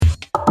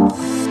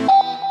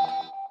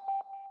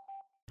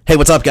Hey,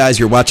 what's up, guys?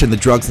 You're watching the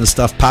Drugs and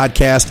Stuff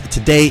podcast.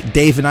 Today,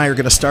 Dave and I are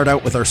going to start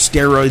out with our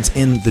steroids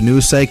in the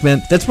news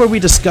segment. That's where we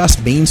discuss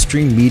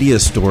mainstream media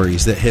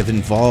stories that have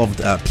involved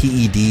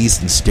PEDs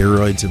and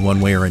steroids in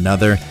one way or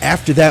another.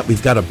 After that,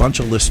 we've got a bunch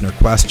of listener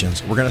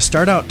questions. We're going to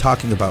start out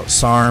talking about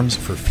SARMs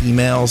for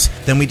females.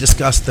 Then we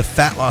discuss the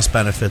fat loss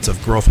benefits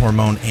of growth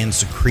hormone and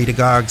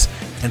secretagogues.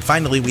 And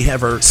finally, we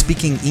have our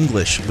Speaking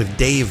English with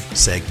Dave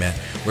segment,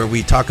 where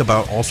we talk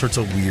about all sorts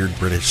of weird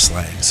British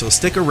slang. So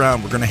stick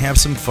around. We're going to have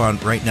some fun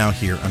right now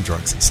here on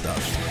Drugs and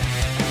Stuff.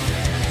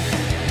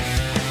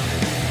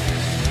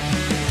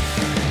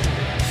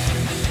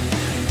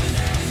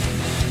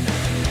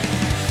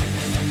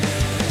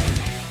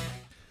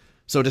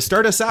 So to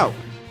start us out,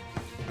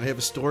 I have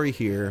a story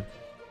here,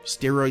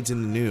 steroids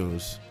in the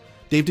news.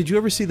 Dave, did you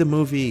ever see the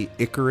movie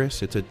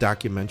Icarus? It's a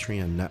documentary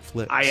on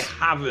Netflix. I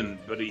haven't,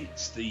 but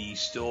it's the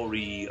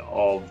story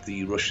of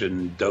the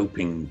Russian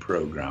doping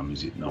program,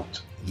 is it not?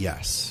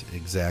 Yes,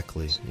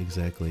 exactly.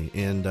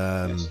 And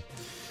yes.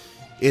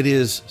 It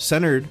is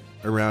centered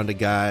around a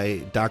guy,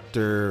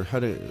 Dr.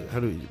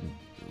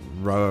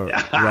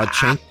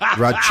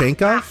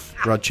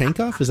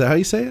 Rodchenkov? Is that how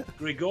you say it?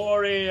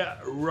 Grigory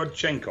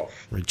Rodchenkov.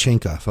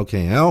 Rodchenkov.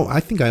 Okay. Oh,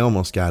 I think I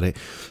almost got it.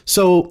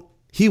 So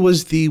he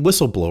was the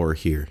whistleblower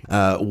here.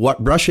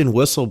 What Russian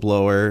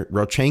whistleblower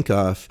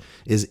Rodchenkov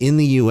is in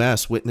the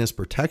U.S. witness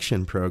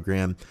protection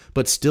program,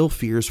 but still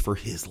fears for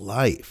his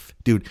life.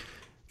 Dude,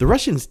 the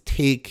Russians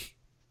take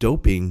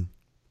doping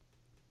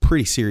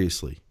pretty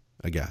seriously,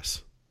 I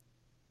guess.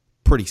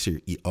 Pretty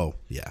serious. Oh,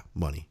 yeah,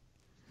 money.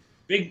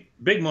 Big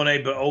money,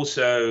 but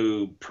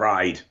also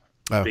pride.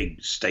 Oh.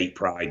 Big state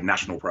pride,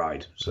 national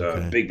pride. So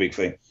okay. Big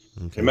thing.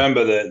 Okay.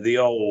 Remember the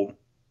old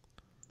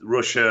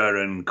Russia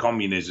and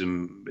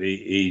communism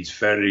is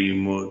very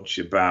much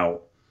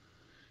about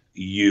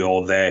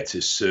you're there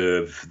to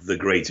serve the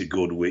greater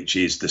good, which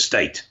is the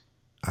state.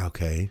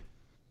 Okay.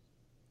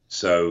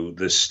 So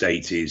the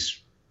state is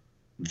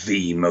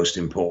the most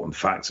important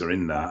factor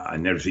in that,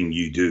 and everything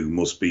you do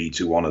must be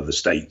to honor the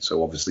state.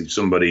 So obviously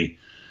somebody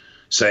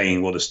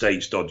saying, well, the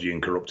state's dodgy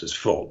and corrupt as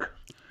fuck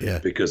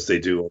because they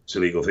do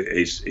illegal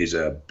things is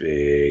a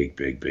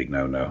big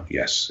no-no.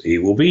 Yes, it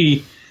will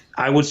be,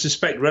 I would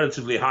suspect,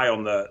 relatively high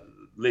on the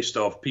list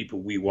of people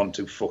we want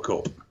to fuck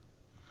up.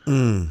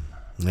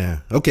 Yeah.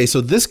 Okay, so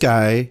this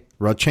guy,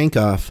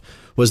 Rodchenkov,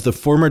 was the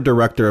former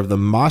director of the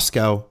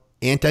Moscow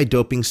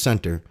Anti-Doping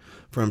Center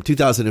from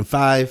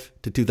 2005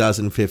 to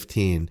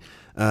 2015.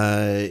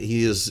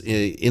 He is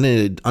in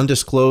an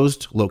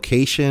undisclosed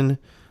location.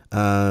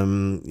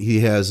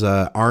 He has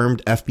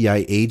armed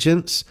FBI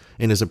agents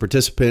and is a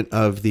participant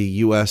of the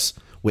U.S.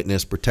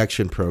 Witness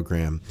Protection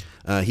Program.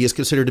 He is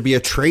considered to be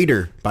a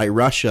traitor by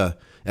Russia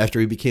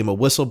after he became a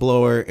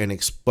whistleblower and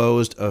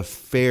exposed a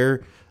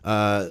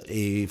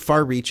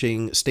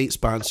far-reaching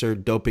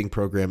state-sponsored doping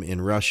program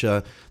in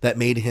Russia that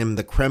made him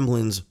the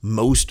Kremlin's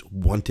most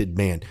wanted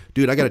man.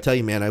 Dude, I got to tell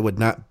you, man, I would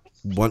not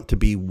want to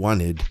be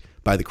wanted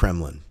by the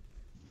Kremlin.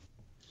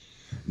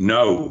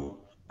 No.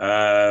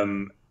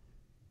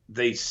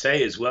 They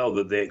say as well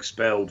that they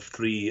expelled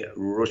 3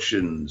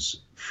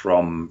 Russians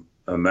from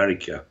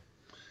America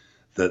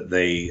that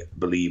they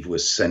believe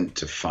was sent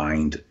to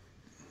find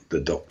the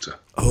doctor.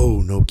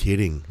 Oh, no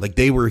kidding. Like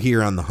they were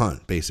here on the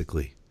hunt,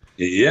 basically.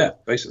 Yeah,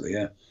 basically,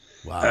 yeah.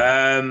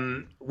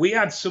 Wow. We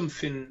had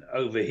something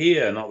over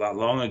here not that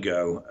long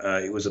ago.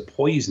 It was a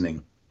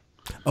poisoning.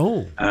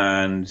 Oh.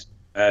 And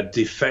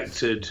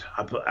defected.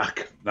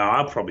 Now,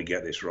 I'll probably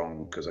get this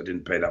wrong because I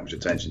didn't pay that much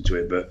attention to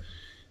it, but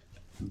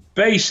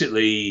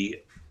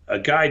basically, a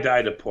guy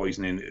died of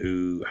poisoning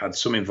who had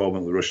some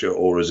involvement with Russia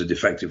or as a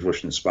defective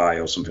Russian spy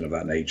or something of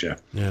that nature.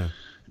 Yeah.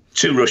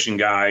 2 Russian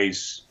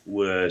guys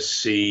were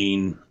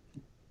seen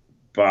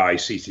by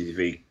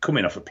CCTV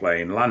coming off a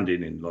plane,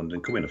 landing in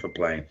London, coming off a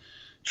plane,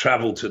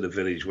 traveled to the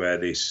village where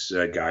this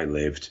guy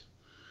lived.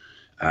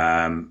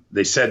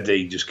 They said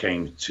they just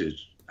came to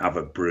have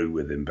a brew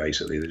with him.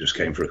 Basically, they just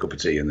came for a cup of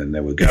tea and then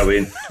they were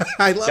going.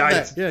 I love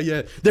that.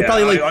 Yeah.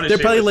 They're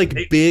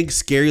probably big,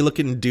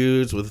 scary-looking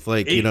dudes with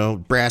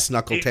brass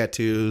knuckle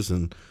tattoos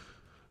and.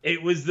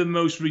 It was the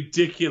most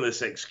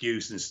ridiculous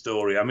excuse and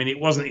story. I mean, it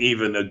wasn't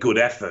even a good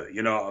effort.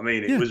 You know what I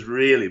mean? It was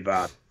really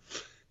bad.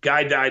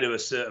 Guy died of a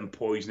certain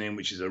poisoning,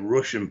 which is a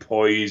Russian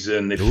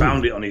poison. They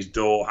found it on his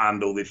door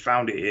handle. They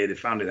found it here. They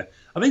found it there.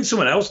 I think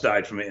someone else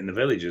died from it in the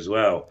village as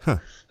well. Huh.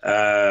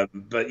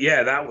 But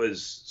yeah, that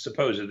was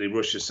supposedly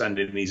Russia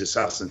sending these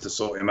assassins to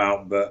sort him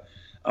out. But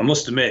I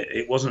must admit,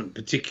 it wasn't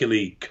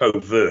particularly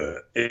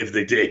covert if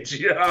they did.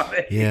 You know what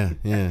I mean?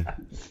 Yeah.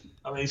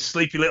 I mean,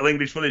 sleepy little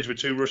English village with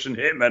 2 Russian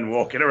hitmen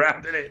walking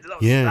around in it. That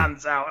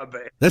stands out a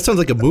bit. That sounds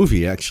like a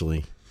movie,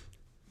 actually.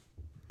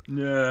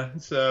 Yeah.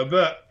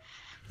 But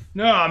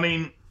no, I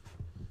mean,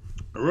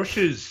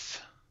 Russia's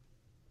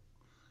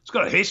it's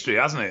got a history,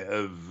 hasn't it,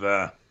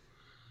 of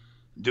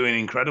doing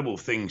incredible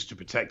things to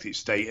protect its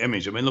state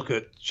image. I mean, look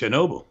at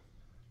Chernobyl.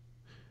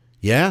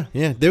 Yeah.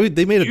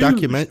 They made a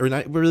documentary, or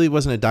not, it really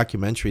wasn't a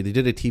documentary. They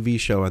did a TV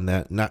show on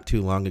that not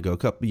too long ago,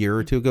 a year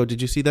or two ago.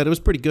 Did you see that? It was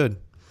pretty good.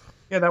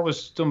 Yeah, that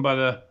was done by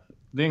the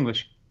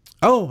English.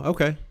 Oh,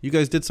 okay. You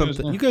guys did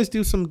something. You guys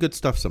do some good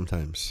stuff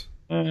sometimes.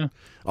 Yeah.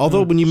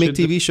 Although when you make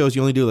TV shows,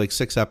 you only do like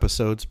 6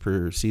 episodes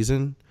per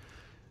season,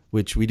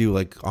 which we do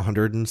like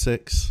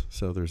 106.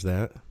 So there's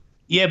that.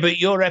 Yeah, but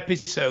your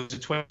episodes are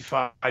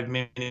 25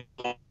 minutes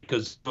long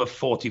because for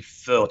 40,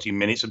 30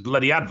 minutes of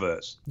bloody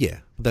adverts. Yeah,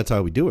 that's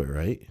how we do it,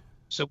 right?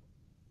 So,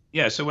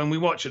 yeah, so when we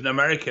watch an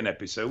American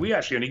episode, we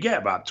actually only get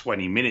about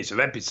 20 minutes of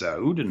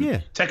episode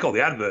and take all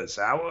the adverts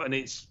out, and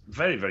it's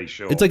very, very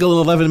short. It's like a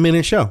little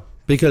 11-minute show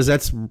because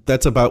that's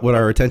about what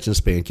our attention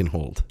span can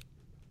hold.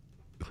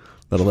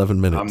 That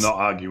 11 minutes. I'm not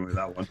arguing with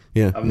that one.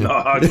 Yeah, I'm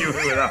not arguing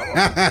with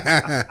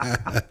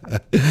that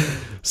one.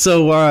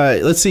 So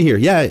let's see here.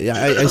 Yeah,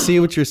 I see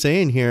what you're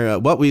saying here.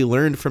 What we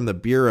learned from the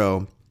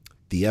Bureau,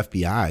 the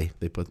FBI,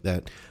 they put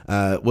that,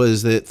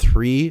 was that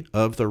three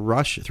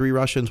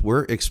Russians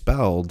were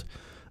expelled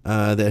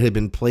that had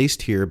been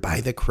placed here by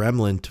the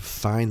Kremlin to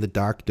find the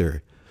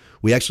doctor.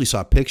 We actually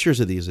saw pictures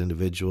of these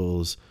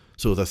individuals,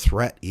 so the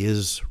threat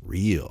is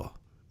real.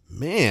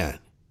 Man,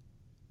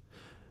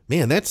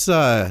 that's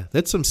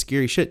some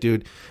scary shit,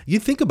 dude. You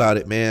think about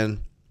it,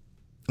 man.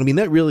 I mean,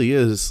 that really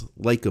is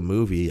like a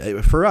movie.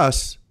 For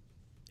us,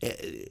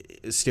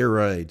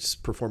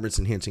 steroids,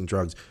 performance-enhancing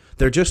drugs,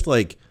 they're just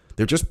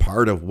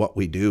part of what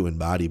we do in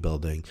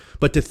bodybuilding.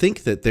 But to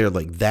think that they're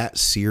like that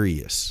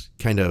serious,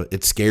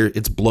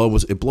 it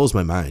blows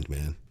my mind,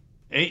 man.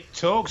 It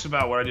talks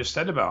about what I just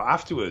said about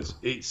afterwards.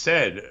 It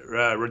said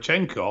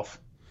Rodchenkov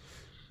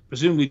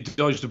presumably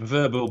dodged a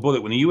proverbial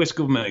bullet when the U.S.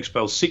 government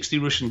expelled 60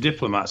 Russian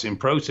diplomats in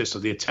protest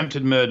of the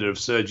attempted murder of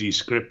Sergei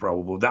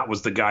Skripal. Well, that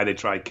was the guy they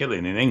tried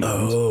killing in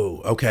England.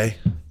 Oh, okay.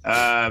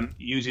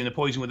 Using the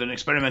poison with an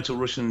experimental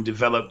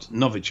Russian-developed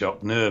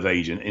Novichok nerve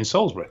agent in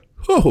Salisbury.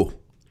 Oh,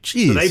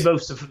 jeez.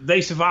 So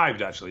they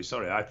survived, actually.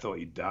 Sorry, I thought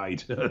he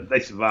died. They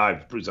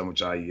survived. Proves how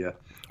much I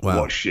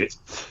watch shit.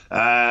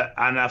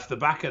 And off the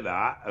back of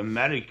that,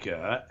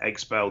 America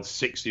expelled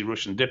 60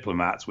 Russian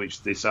diplomats,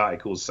 which this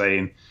article is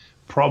saying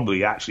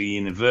probably actually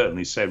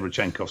inadvertently saved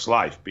Rodchenkov's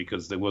life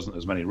because there wasn't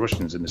as many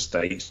Russians in the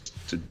States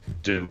to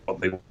do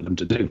what they wanted them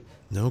to do.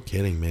 No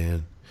kidding,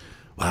 man.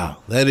 Wow,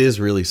 that is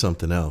really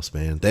something else,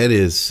 man. That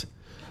is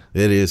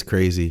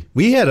crazy.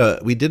 We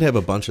did have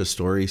a bunch of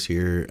stories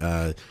here.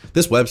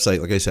 This website,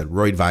 like I said,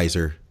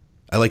 Roidvisor.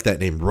 I like that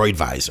name,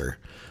 Roidvisor.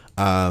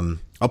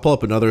 I'll pull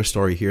up another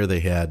story here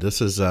they had.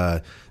 This is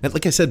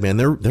like I said, man,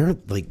 they're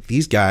like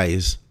these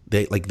guys,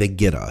 they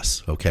get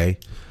us, okay?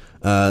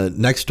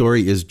 Next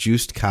story is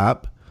Juiced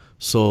Cop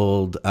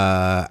sold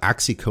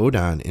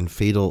oxycodone in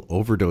fatal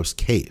overdose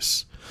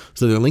case.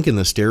 So they're linking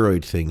the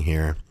steroid thing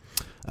here.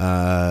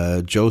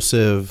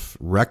 Joseph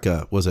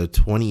Recca was a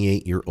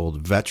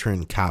 28-year-old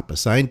veteran cop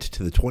assigned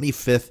to the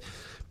 25th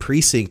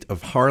precinct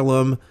of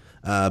Harlem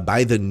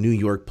by the New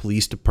York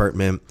Police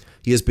Department.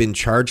 He has been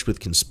charged with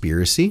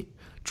conspiracy,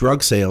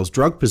 drug sales,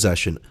 drug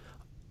possession,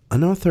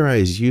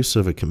 unauthorized use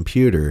of a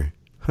computer,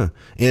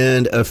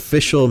 and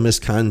official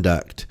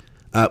misconduct.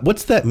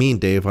 What's that mean,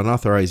 Dave,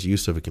 unauthorized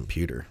use of a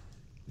computer?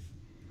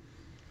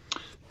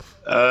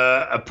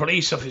 A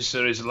police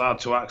officer is allowed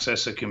to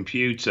access a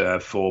computer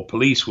for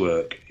police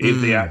work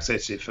if they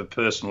access it for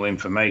personal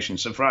information.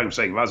 So, for argument's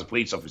sake, if I was a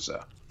police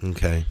officer,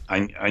 okay,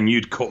 and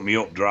you'd cut me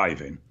up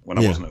driving when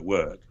I wasn't at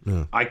work,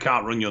 I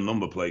can't run your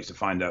number plates to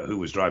find out who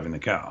was driving the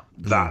car.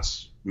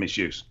 That's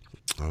misuse.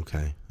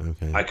 Okay.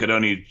 I could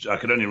only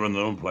run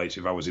the number plates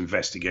if I was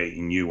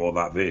investigating you or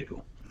that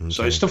vehicle. Okay.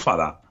 So it's stuff like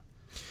that.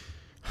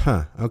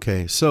 Huh.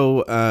 Okay.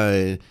 So,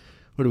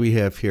 what do we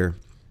have here?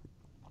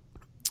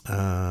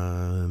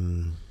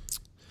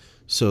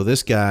 So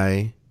this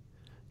guy,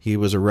 he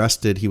was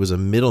arrested. He was a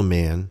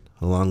middleman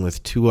along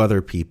with 2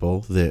 other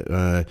people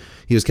that,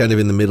 he was kind of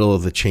in the middle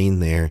of the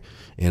chain there.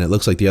 And it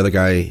looks like the other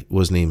guy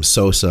was named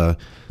Sosa.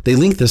 They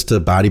link this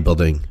to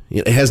bodybuilding.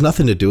 It has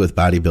nothing to do with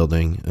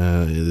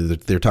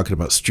bodybuilding. They're talking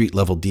about street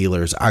level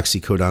dealers,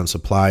 oxycodone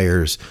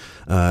suppliers,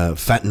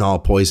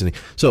 fentanyl poisoning.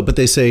 So, but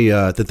they say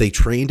that they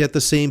trained at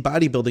the same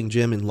bodybuilding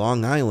gym in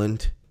Long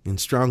Island, in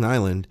Strong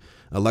Island,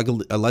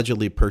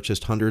 allegedly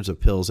purchased hundreds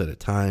of pills at a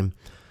time,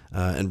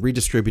 and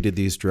redistributed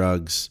these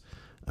drugs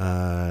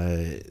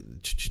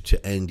to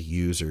end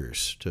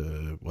users,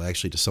 to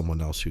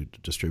someone else who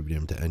distributed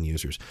them to end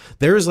users.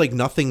 There is like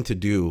nothing to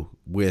do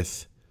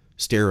with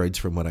steroids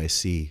from what I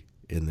see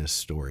in this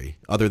story,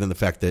 other than the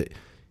fact that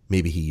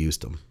maybe he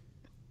used them.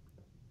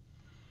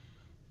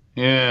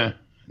 Yeah,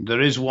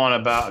 there is one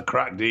about a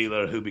crack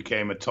dealer who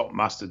became a top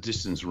master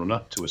distance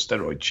runner to a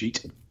steroid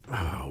cheat.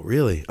 Oh,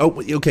 really?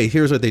 Oh, okay.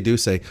 Here's what they do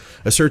say.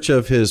 A search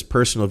of his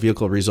personal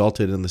vehicle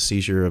resulted in the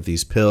seizure of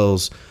these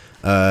pills,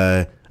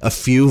 a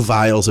few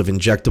vials of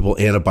injectable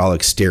anabolic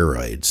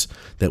steroids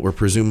that were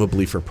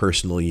presumably for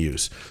personal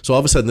use. So all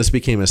of a sudden this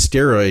became a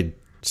steroid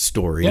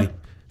story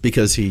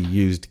because he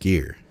used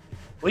gear.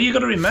 Well, you got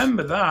to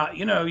remember that,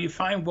 you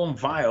find one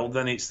vial,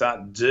 then it's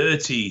that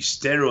dirty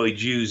steroid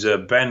user,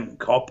 bent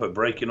copper,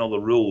 breaking all the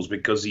rules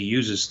because he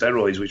uses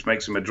steroids, which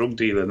makes him a drug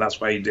dealer, and that's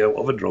why he dealt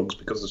other drugs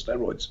because of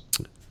steroids.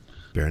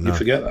 Fair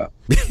enough.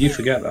 You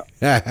forget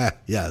that.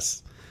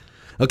 Yes.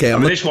 Okay,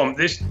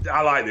 this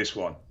I like this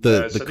one.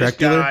 The crack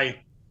dealer?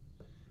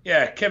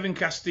 Kevin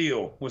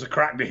Castile was a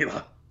crack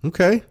dealer.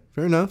 Okay,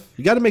 fair enough.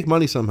 You got to make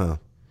money somehow.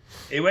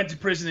 He went to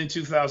prison in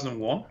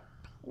 2001.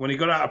 When he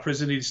got out of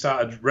prison, he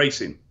started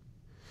racing.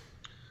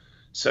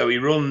 So he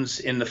runs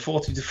in the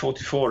 40 to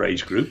 44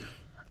 age group.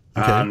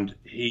 Okay. And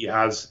he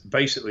has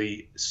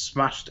basically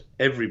smashed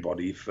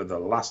everybody for the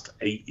last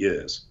 8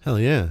 years. Hell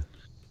yeah.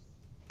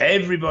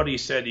 Everybody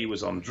said he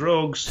was on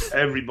drugs.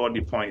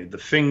 Everybody pointed the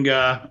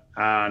finger.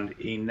 And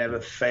he never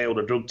failed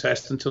a drug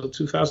test until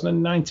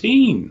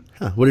 2019.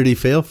 Huh. What did he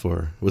fail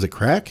for? Was it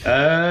crack?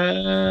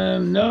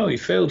 No, he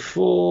failed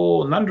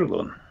for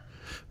nandrolone.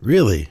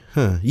 Really?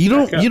 Huh. You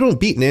don't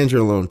beat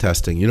nandrolone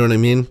testing. You know what I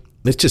mean?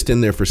 It's just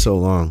in there for so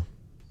long.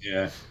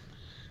 Yeah.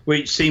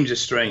 Which seems a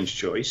strange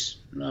choice.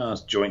 No,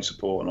 it's joint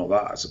support and all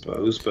that, I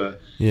suppose.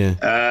 But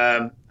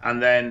yeah.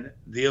 And then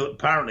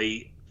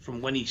apparently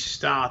from when he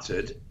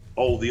started,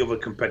 all the other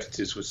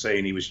competitors were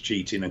saying he was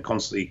cheating and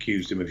constantly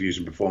accused him of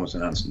using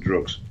performance-enhancing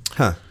drugs.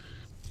 Huh.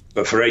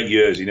 But for 8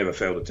 years, he never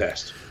failed a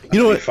test. You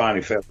know what? He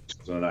finally failed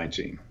in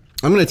 2019.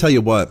 I'm going to tell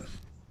you what.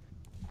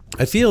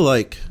 I feel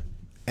like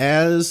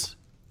as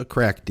a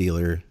crack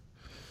dealer,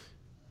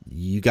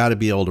 you got to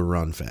be able to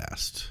run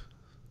fast.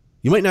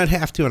 You might not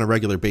have to on a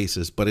regular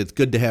basis, but it's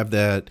good to have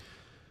that.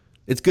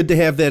 It's good to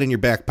have that in your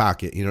back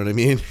pocket. You know what I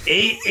mean?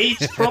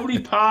 It's probably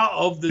part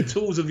of the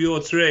tools of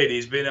your trade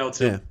is being able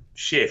to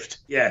shift.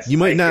 Yes. You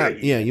might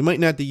not. Yeah, you might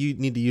not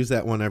need to use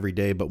that one every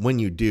day, but when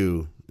you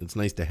do, it's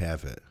nice to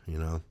have it. You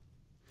know.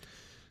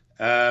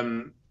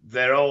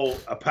 They're all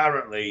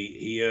apparently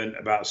he earned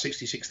about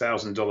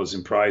 $66,000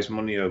 in prize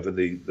money over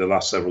the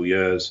last several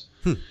years,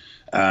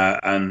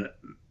 and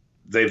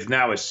they've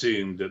now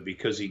assumed that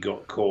because he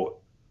got caught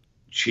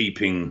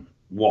cheating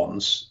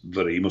once,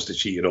 that he must have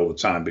cheated all the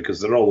time, because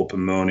they're all up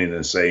and moaning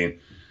and saying,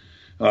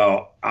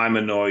 "Oh, I'm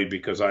annoyed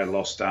because I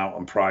lost out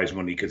on prize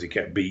money because he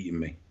kept beating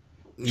me."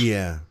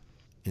 Yeah.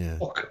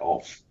 Fuck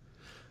off,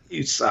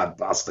 you sad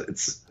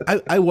bastards.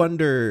 I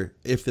wonder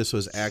if this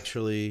was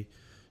actually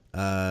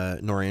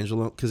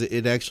Norangelo, because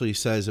it actually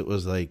says it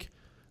was like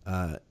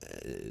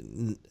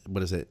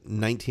what is it,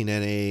 19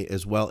 NA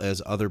as well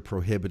as other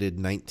prohibited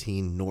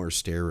 19 Nor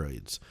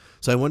steroids.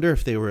 So I wonder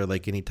if they were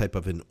like any type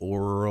of an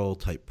oral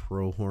type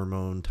pro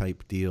hormone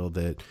type deal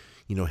that,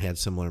 you know, had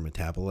similar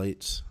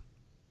metabolites.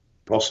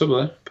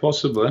 Possibly.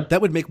 That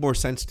would make more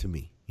sense to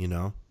me, you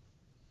know.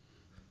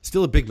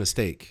 Still a big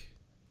mistake.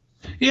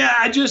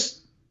 Yeah,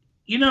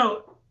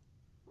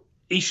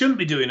 he shouldn't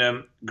be doing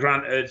them.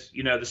 Granted,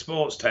 the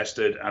sport's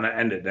tested, and at the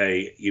end of the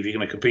day, if you're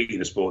going to compete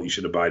in a sport, you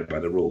should abide by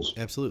the rules.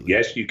 Absolutely.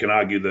 Yes, you can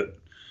argue that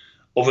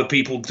other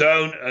people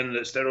don't, and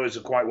that steroids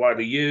are quite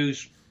widely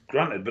used.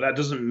 Granted, but that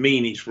doesn't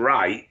mean it's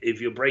right. If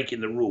you're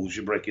breaking the rules,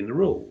 you're breaking the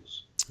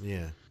rules.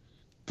 Yeah.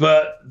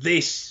 But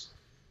this,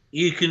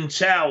 you can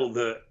tell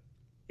that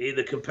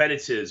the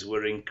competitors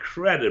were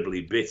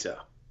incredibly bitter.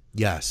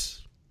 Yes.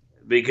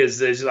 Because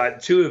there's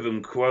like two of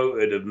them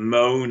quoted of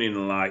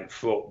moaning like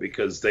fuck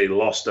because they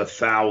lost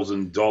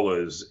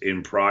 $1,000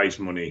 in prize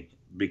money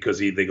because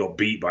they got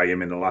beat by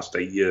him in the last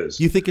 8 years.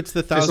 You think it's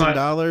the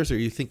 $1,000, or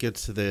you think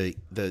it's the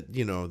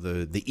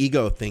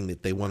ego thing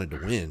that they wanted to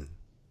win?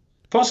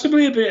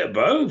 Possibly a bit of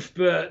both,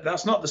 but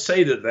that's not to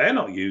say that they're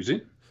not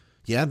using.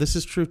 Yeah, this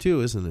is true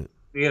too, isn't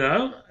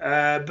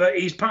it? But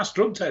he's passed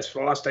drug tests for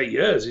the last 8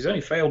 years. He's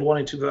only failed one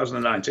in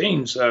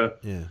 2019. So,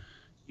 yeah,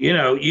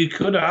 you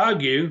could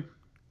argue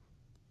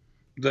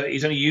that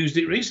he's only used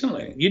it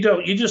recently. You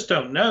just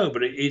don't know.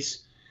 But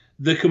it's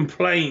the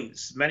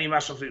complaints. Many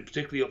masters are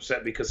particularly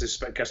upset because they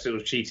suspect Castile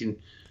was cheating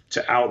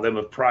to out them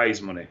of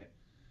prize money.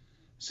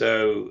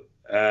 So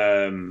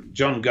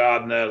John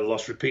Gardner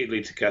lost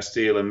repeatedly to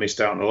Castile and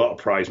missed out on a lot of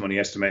prize money,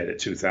 estimated at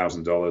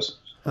 $2,000.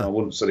 I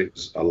wouldn't say it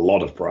was a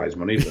lot of prize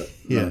money, but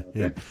yeah.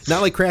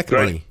 Not like crack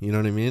money. You know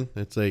what I mean?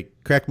 It's like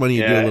crack money.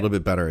 You do a little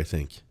bit better, I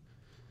think.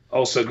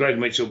 Also, Greg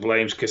Mitchell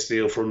blames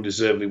Castile for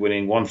undeservedly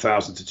winning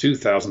 $1,000 to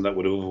 $2,000 that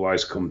would have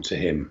otherwise come to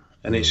him,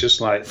 and it's just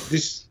like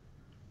this.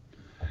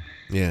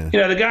 Yeah,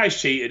 the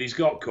guy's cheated. He's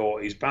got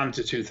caught. He's banned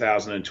to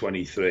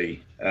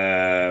 2023.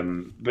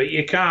 But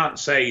you can't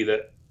say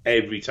that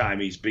every time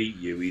he's beat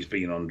you, he's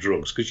been on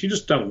drugs, because you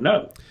just don't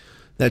know.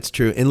 That's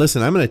true. And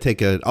listen, I'll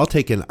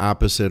take an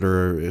opposite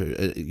or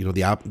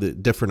the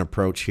different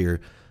approach here.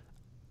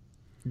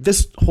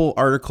 This whole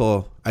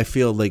article, I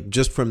feel like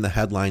just from the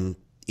headline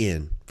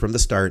from the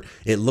start,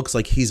 it looks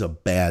like he's a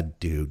bad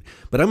dude.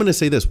 But I'm going to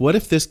say this: what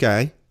if this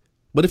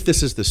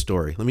is the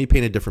story? Let me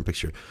paint a different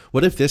picture.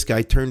 What if this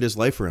guy turned his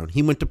life around?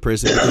 He went to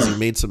prison because he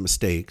made some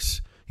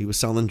mistakes. He was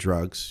selling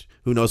drugs.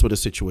 Who knows what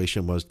his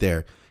situation was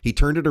there? He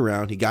turned it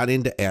around. He got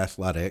into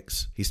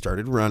athletics. He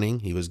started running.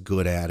 He was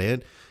good at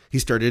it. He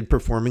started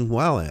performing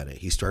well at it.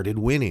 He started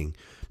winning.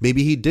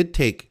 Maybe he did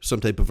take some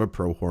type of a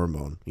pro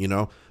hormone,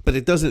 but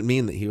it doesn't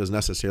mean that he was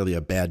necessarily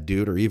a bad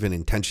dude or even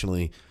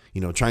intentionally,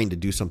 trying to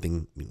do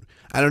something.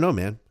 I don't know,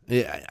 man.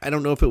 I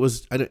don't know if it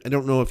was, I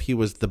don't know if he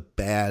was the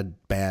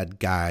bad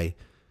guy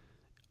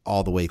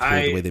all the way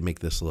through the way they make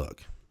this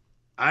look.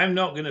 I'm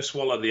not going to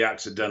swallow the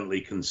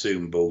accidentally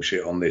consumed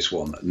bullshit on this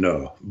one.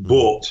 No.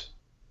 But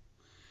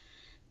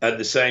at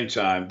the same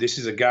time, this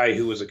is a guy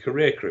who was a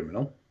career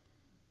criminal,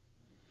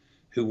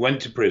 who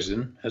went to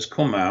prison, has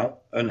come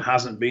out, and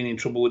hasn't been in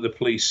trouble with the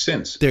police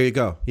since. There you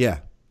go. Yeah.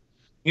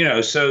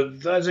 So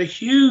there's a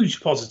huge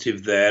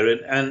positive there.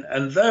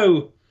 And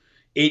though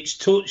it's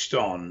touched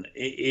on,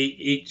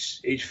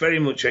 it's very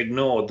much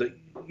ignored that,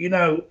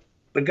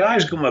 the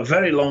guy's come a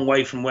very long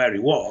way from where he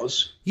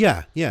was.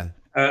 Yeah, yeah.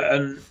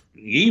 And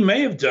he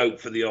may have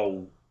doped for the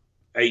old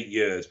 8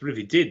 years, but if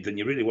he did, then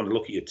you really want to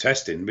look at your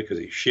testing because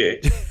it's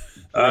shit.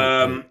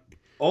 Right.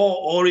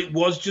 Or it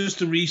was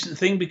just a recent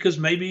thing because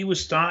maybe he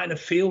was starting to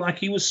feel like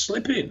he was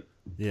slipping.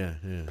 Yeah,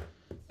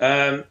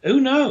 yeah. Who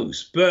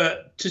knows?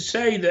 But to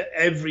say that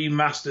every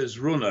Masters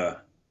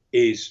runner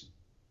is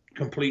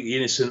completely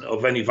innocent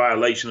of any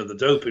violation of the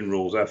doping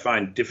rules, I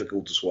find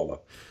difficult to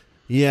swallow.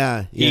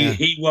 Yeah, yeah.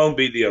 He won't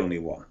be the only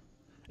one.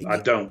 I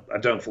don't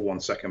for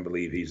 1 second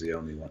believe he's the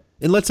only one.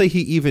 And let's say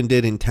he even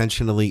did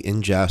intentionally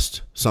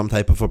ingest some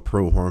type of a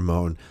pro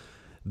hormone.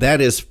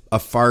 That is a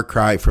far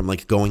cry from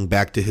like going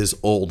back to his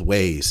old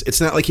ways.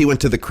 It's not like he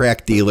went to the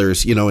crack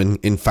dealers,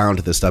 and found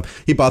this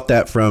stuff. He bought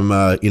that from,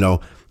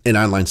 an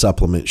online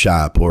supplement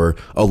shop or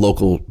a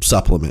local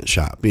supplement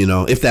shop.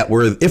 If that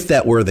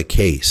were the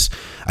case,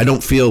 I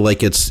don't feel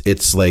like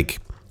it's like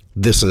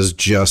this is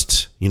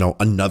just,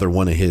 another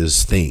one of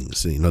his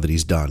things, that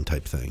he's done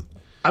type thing.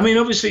 I mean,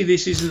 obviously,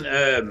 this isn't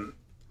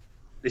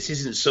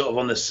sort of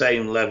on the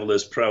same level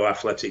as pro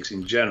athletics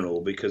in general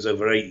because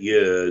over 8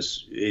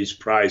 years, his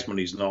prize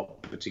money's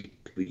not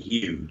particularly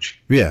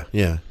huge. Yeah,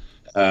 yeah.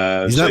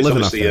 He's not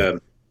living off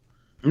that.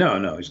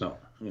 No, he's not.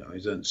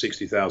 He's earned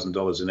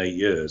 $60,000 in 8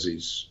 years.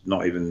 He's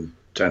not even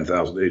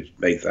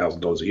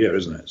 $8,000 a year,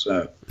 isn't it?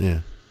 So yeah.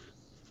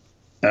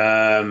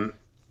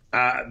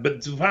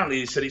 But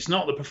apparently, he said it's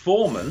not the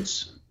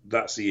performance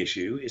that's the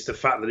issue. It's the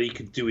fact that he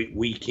could do it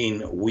week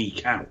in,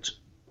 week out.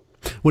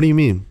 What do you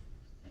mean?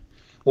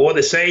 Well, what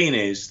they're saying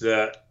is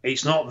that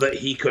it's not that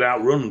he could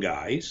outrun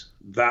guys.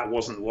 That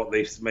wasn't what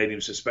they made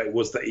him suspect,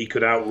 was that he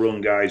could outrun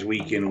guys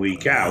week in,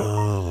 week out.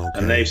 Oh, okay.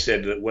 And they've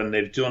said that when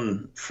they've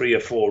done 3 or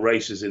 4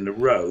 races in a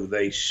row,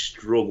 they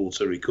struggle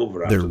to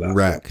recover after that. They're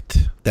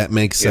wrecked. That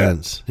makes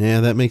sense.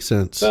 Yeah, that makes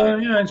sense. So,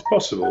 it's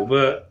possible.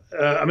 But,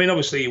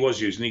 obviously he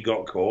was using, he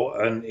got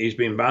caught, and he's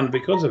been banned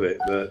because of it.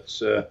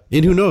 But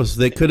and who knows?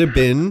 They could have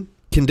been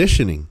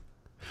conditioning.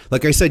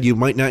 Like I said, you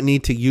might not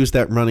need to use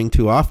that running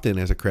too often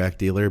as a crack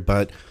dealer,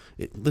 but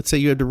let's say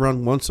you had to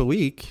run once a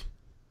week.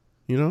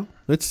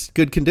 That's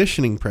good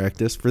conditioning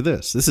practice for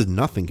this. This is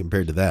nothing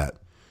compared to that.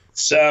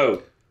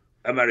 So,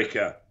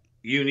 America,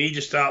 you need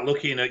to start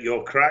looking at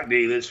your crack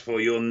dealers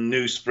for your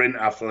new sprint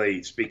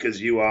athletes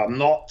because you are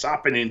not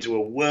tapping into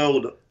a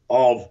world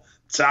of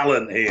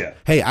talent here.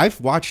 Hey, I've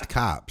watched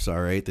Cops,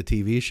 all right, the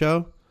TV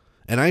show,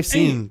 and I've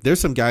seen there's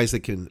some guys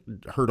that can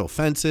hurdle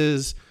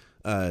fences,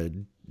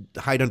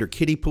 hide under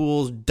kiddie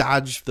pools,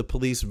 dodge the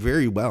police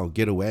very well,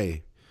 get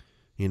away.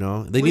 They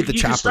need the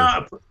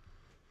chopper.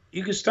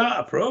 You could start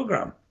a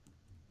program.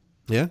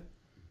 Yeah?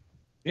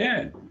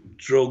 Yeah.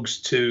 Drugs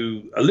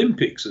to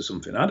Olympics or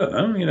something. I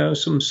don't know.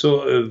 Some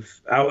sort of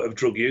out of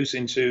drug use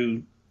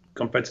into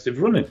competitive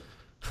running.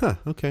 Huh.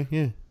 Okay.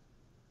 Yeah.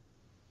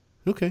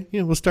 Okay.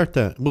 Yeah. We'll start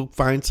that. We'll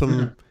find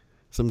some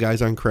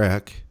guys on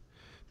crack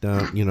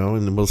down,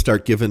 and then we'll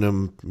start giving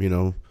them,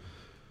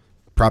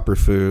 proper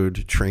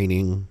food,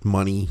 training,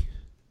 money,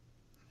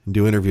 and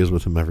do interviews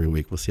with them every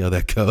week. We'll see how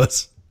that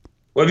goes.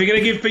 Well, if you're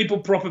going to give people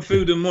proper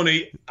food and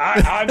money,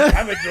 I'm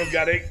a drug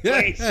addict,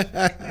 please.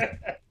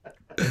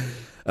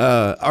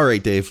 All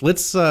right, Dave.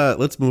 Let's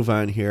move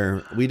on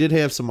here. We did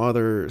have some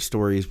other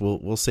stories.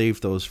 We'll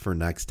save those for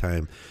next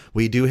time.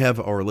 We do have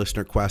our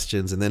listener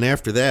questions, and then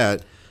after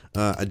that,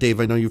 Dave,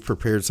 I know you've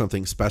prepared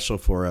something special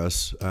for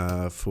us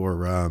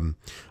for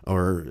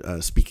our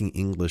Speaking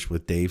English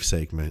with Dave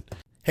segment.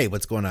 Hey,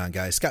 what's going on,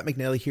 guys? Scott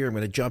McNally here. I'm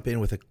going to jump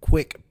in with a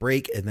quick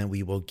break, and then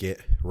we will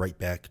get right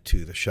back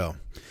to the show.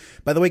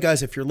 By the way,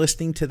 guys, if you're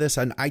listening to this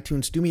on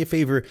iTunes, do me a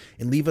favor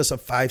and leave us a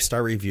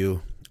 5-star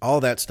review. All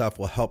that stuff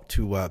will help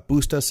to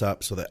boost us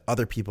up so that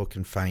other people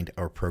can find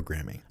our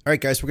programming. All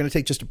right, guys, we're going to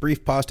take just a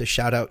brief pause to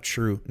shout out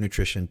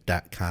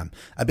TrueNutrition.com.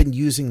 I've been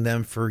using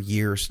them for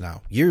years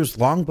now, years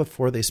long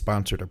before they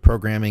sponsored our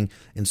programming,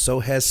 and so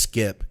has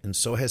Skip, and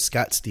so has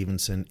Scott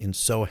Stevenson, and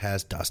so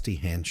has Dusty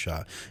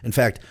Hanshaw. In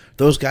fact,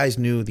 those guys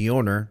knew the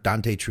owner,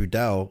 Dante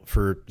Trudell,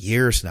 for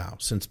years now,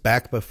 since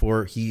back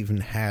before he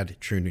even had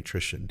True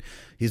Nutrition.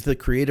 He's the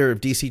creator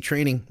of DC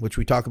Training, which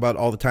we talk about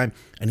all the time,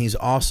 and he's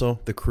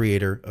also the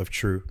creator of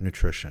True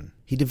Nutrition.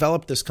 He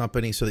developed this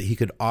company so that he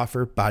could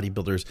offer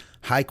bodybuilders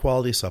high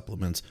quality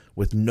supplements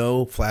with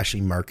no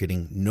flashy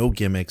marketing, no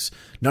gimmicks,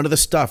 none of the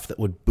stuff that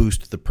would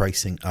boost the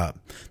pricing up.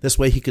 This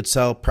way he could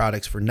sell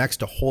products for next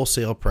to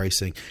wholesale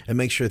pricing and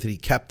make sure that he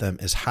kept them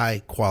as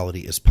high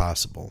quality as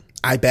possible.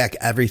 I back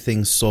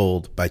everything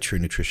sold by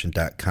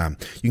TrueNutrition.com.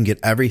 You can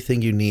get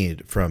everything you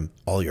need, from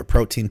all your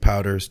protein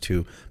powders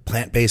to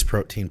plant-based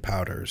protein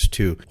powders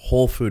to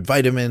whole food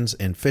vitamins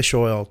and fish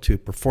oil to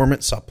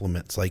performance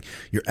supplements like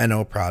your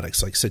NO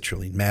products like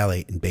citrulline,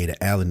 malate, and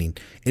beta-alanine.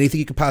 Anything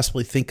you could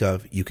possibly think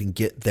of, you can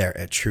get there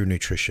at True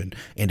Nutrition.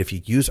 And if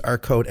you use our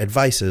code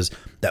ADVICES,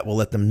 that will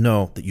let them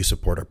know that you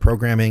support our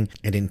programming,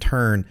 and in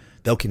turn,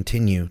 they'll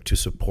continue to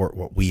support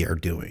what we are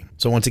doing.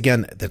 So once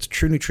again, that's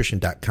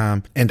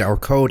TrueNutrition.com, and our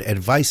code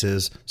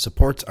ADVICES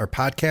supports our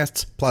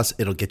podcasts, plus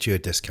it'll get you a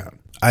discount.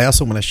 I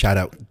also want to shout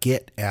out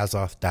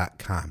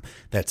GetAzoth.com.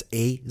 That's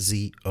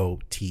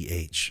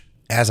AZOTH.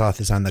 Azoth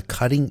is on the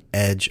cutting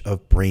edge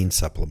of brain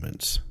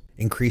supplements,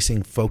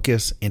 increasing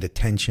focus and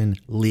attention,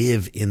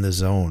 live in the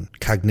zone,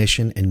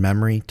 cognition and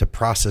memory to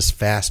process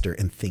faster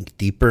and think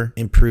deeper,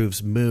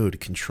 improves mood,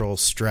 controls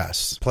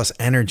stress, plus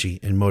energy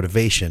and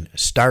motivation,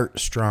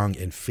 start strong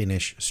and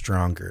finish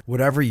stronger.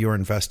 Whatever you're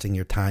investing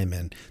your time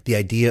in, the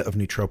idea of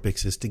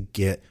nootropics is to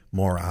get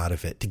more out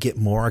of it, to get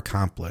more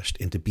accomplished,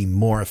 and to be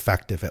more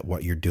effective at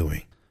what you're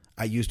doing.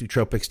 I use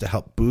nootropics to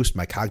help boost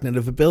my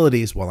cognitive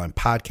abilities while I'm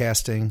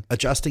podcasting,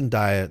 adjusting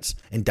diets,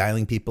 and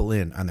dialing people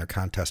in on their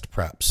contest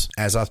preps.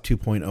 Azoth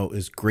 2.0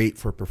 is great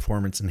for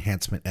performance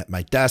enhancement at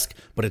my desk,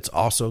 but it's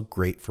also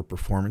great for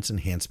performance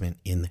enhancement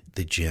in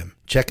the gym.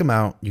 Check them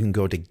out. You can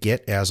go to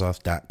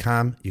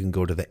getazoth.com. You can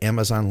go to the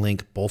Amazon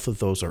link. Both of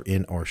those are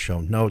in our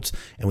show notes.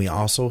 And we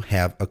also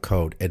have a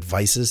code.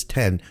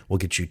 ADVICES10 will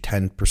get you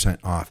 10%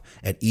 off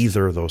at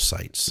either of those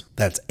sites.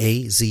 That's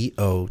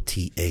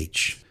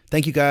AZOTH.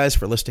 Thank you guys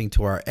for listening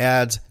to our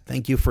ads.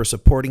 Thank you for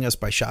supporting us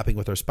by shopping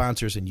with our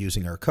sponsors and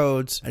using our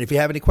codes. And if you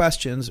have any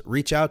questions,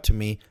 reach out to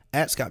me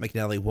at Scott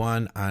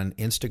McNally1 on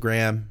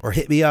Instagram, or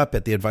hit me up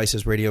at the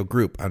Advices Radio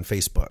group on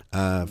Facebook.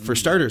 For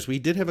starters, we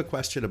did have a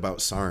question about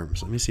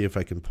SARMs. Let me see if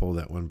I can pull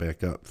that one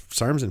back up.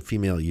 SARMs and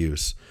female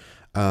use.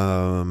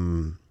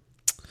 Let's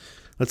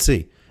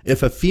see.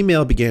 If a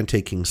female began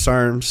taking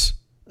SARMs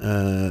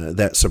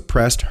that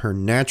suppressed her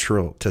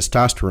natural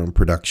testosterone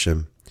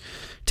production,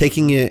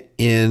 taking it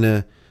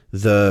in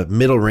the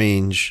middle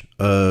range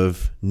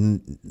of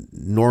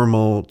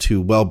normal to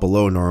well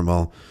below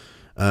normal,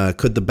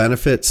 could the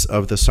benefits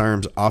of the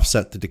SARMs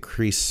offset the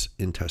decrease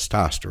in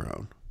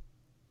testosterone?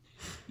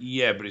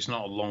 Yeah, but it's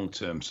not a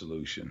long-term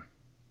solution.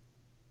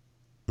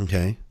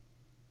 Okay.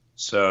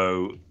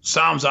 So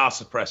SARMs are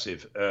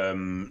suppressive.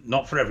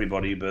 Not for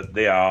everybody, but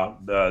they are.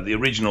 The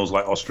originals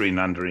like Ostrine,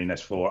 Nandarine,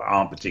 S4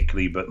 aren't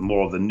particularly, but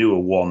more of the newer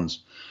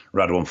ones,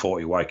 Rad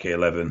 140,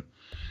 YK11,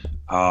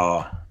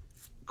 are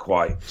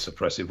quite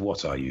suppressive.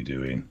 What are you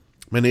doing?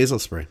 My nasal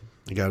spray.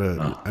 I've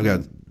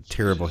got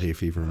terrible hay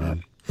fever,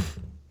 man.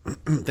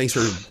 Thanks for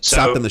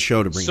stopping the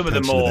show to bring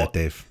attention to that,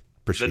 Dave.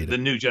 Appreciate it. The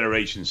new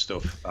generation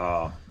stuff.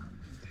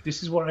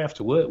 This is what I have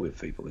to work with,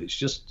 people. It's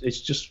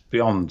just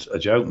beyond a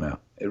joke now.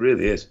 It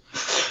really is.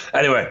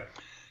 Anyway,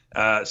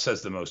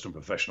 says the most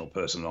unprofessional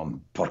person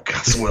on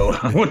podcast world,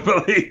 I would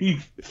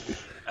believe.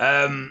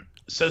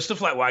 So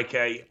stuff like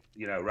YK,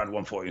 Rad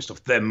 140 and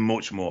stuff, they're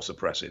much more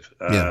suppressive.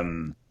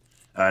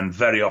 And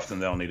very often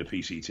they'll need a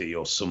PCT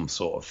or some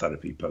sort of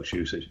therapy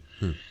post-usage.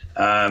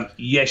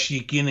 Yes,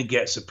 you're going to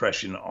get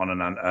suppression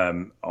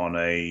on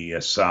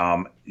a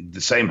SARM.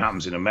 The same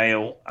happens in a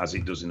male as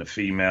it does in a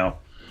female.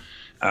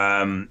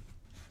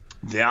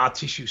 They are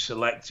tissue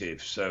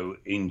selective, so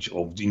in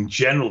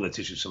general they're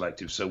tissue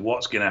selective. So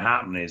what's going to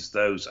happen is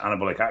those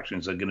anabolic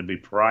actions are going to be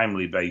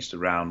primarily based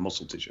around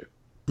muscle tissue.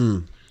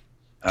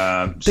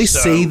 They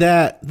say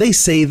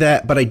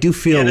that, but I do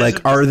feel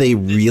are they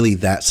really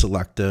that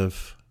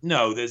selective?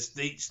 No,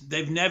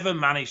 they've never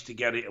managed to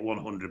get it at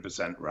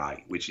 100%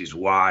 right, which is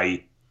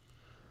why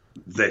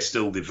they're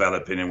still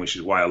developing, and which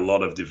is why a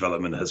lot of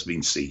development has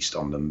been ceased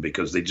on them,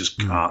 because they just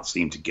can't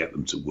seem to get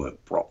them to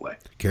work properly.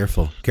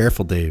 Careful,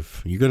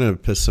 Dave. You're going to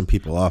piss some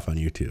people off on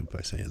YouTube by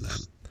saying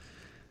that.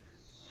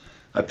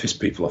 I piss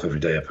people off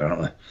every day,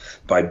 apparently,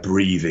 by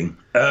breathing.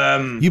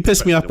 You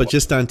piss me off, but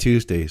just on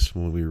Tuesdays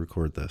when we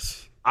record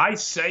this. I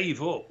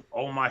save up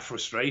all my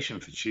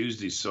frustration for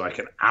Tuesdays so I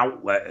can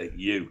outlet at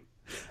you.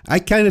 I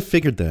kind of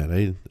figured that.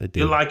 I did.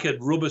 You're like a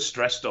rubber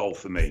stress doll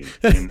for me,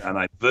 and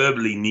I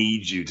verbally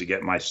need you to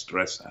get my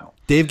stress out.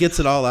 Dave gets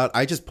it all out.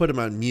 I just put him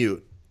on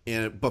mute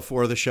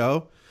before the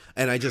show,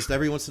 and I just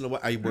every once in a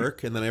while I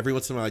work, and then every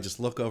once in a while I just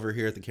look over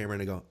here at the camera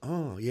and I go,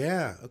 "Oh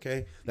yeah,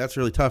 okay, that's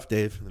really tough,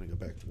 Dave," and then I go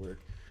back to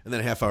work, and then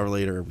a half hour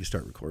later we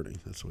start recording.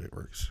 That's the way it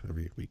works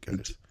every week,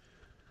 guys.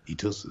 He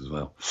does as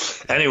well.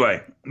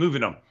 Anyway,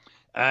 moving on.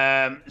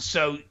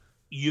 So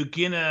you're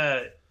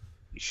gonna.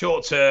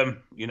 Short term,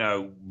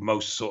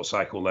 most sort of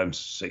cycle lengths,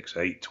 6,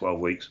 8, 12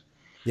 weeks.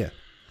 Yeah.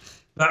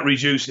 That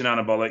reducing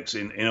anabolics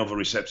in other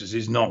receptors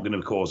is not going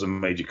to cause a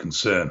major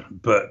concern.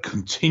 But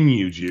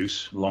continued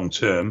use, long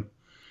term,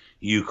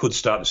 you could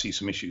start to see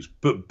some issues.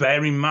 But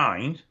bear in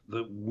mind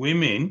that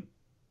women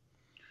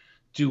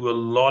do a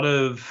lot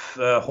of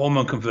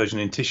hormone conversion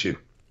in tissue.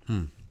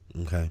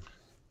 Okay.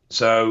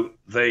 So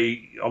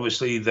they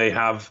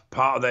have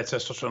part of their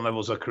testosterone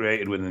levels are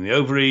created within the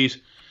ovaries.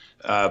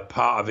 Part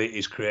of it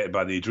is created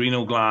by the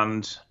adrenal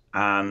gland,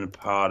 and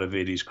part of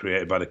it is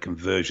created by the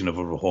conversion of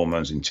other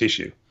hormones in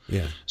tissue.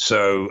 Yeah.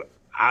 So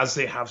as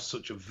they have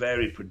such a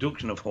varied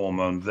production of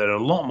hormone, they're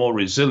a lot more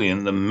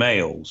resilient than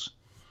males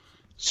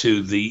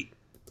to the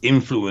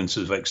influence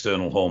of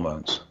external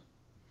hormones.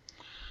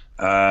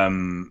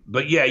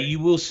 But yeah, you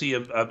will see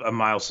a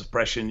mild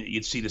suppression.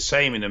 You'd see the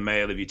same in a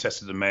male if you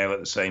tested a male at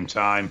the same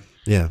time.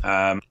 Yeah.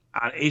 And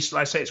it's,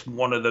 like I say, it's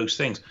one of those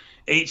things.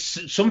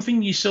 It's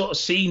something you sort of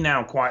see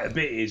now quite a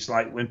bit, is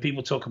like when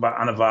people talk about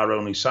Anavar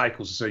only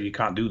cycles, so you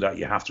can't do that.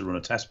 You have to run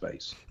a test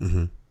base.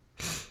 Mm-hmm.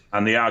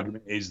 And the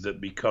argument is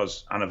that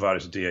because Anavar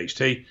is a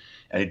DHT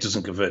and it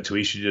doesn't convert to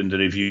estrogen, that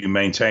if you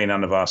maintain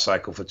Anavar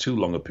cycle for too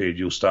long a period,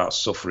 you'll start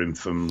suffering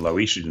from low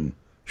estrogen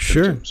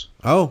symptoms.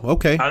 Oh,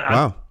 okay.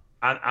 Wow.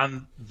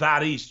 And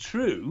that is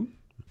true,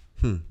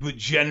 but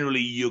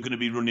generally you're going to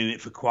be running it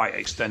for quite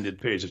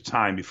extended periods of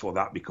time before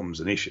that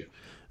becomes an issue.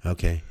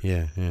 Okay,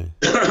 yeah.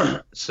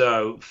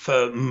 So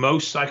for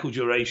most cycle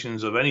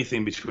durations of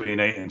anything between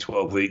 8 and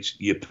 12 weeks,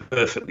 you're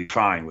perfectly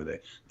fine with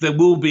it. There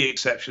will be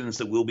exceptions.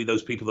 There will be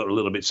those people that are a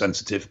little bit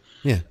sensitive.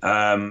 Yeah.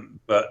 And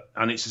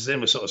it's a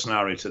similar sort of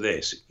scenario to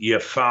this. You're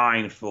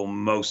fine for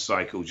most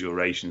cycle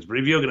durations. But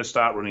if you're going to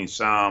start running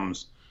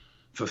SARMs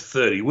for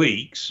 30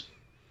 weeks,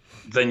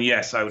 then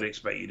yes, I would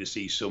expect you to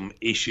see some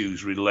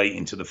issues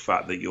relating to the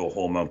fact that your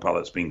hormone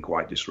palette's been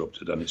quite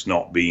disrupted, and it's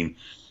not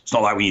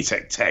like when you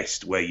take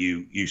test where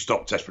you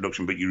stop test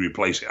production but you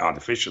replace it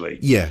artificially.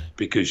 Yeah.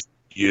 Because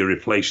you're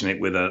replacing it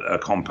with a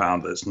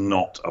compound that's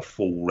not a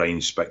full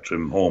range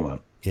spectrum hormone.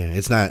 Yeah,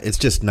 it's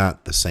just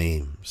not the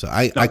same. So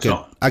I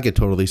could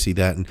totally see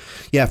that. And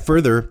yeah,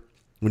 further,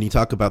 when you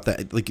talk about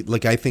that,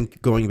 like I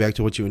think going back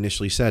to what you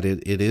initially said,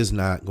 it is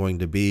not going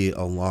to be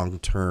a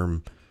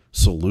long-term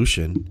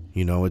solution.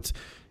 You know, it's,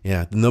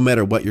 yeah, no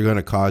matter what, you're going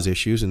to cause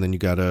issues, and then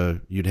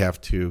you'd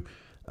have to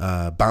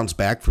bounce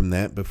back from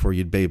that before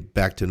you'd be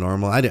back to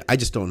normal. I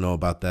just don't know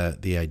about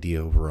that, the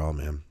idea overall,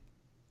 man.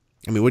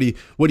 I mean, what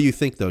do you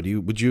think though?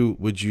 What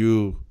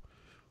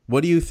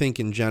do you think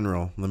in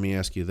general? Let me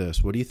ask you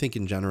this. What do you think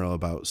in general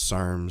about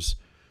SARMs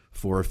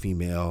for a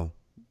female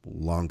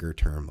longer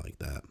term like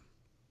that?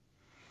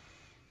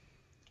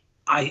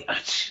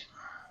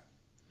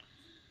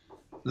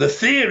 The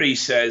theory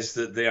says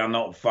that they are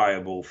not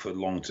viable for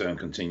long-term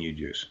continued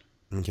use.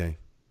 Okay.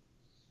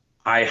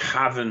 I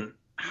haven't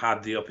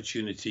had the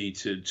opportunity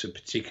to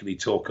particularly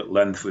talk at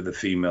length with a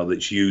female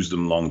that's used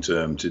them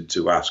long-term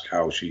to ask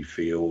how she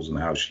feels and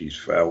how she's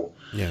felt.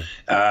 Yeah.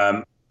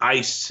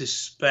 I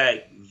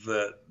suspect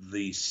that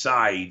the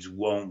sides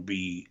won't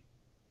be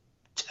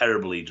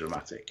terribly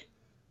dramatic.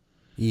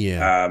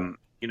 Yeah. And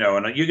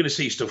you're going to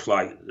see stuff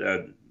like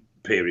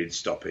period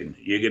stopping.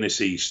 You're going to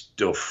see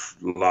stuff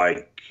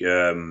like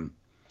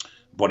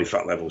body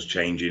fat levels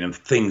changing and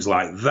things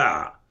like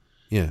that.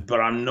 Yeah.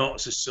 But I'm not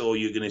so sure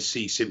you're going to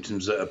see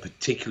symptoms that are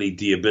particularly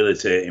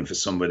debilitating for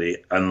somebody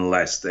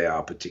unless they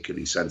are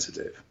particularly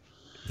sensitive.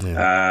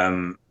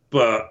 Yeah.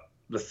 But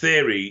the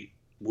theory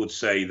would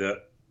say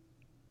that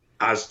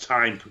as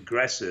time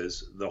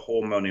progresses, the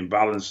hormone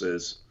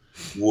imbalances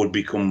would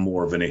become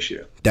more of an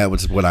issue. That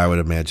was what I would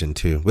imagine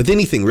too. With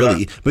anything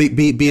really,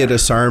 be it a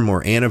SARM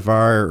or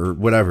Anavar or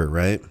whatever,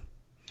 right?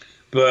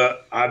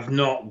 But I've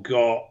not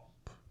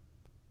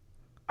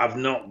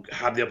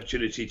had the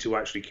opportunity to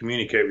actually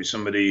communicate with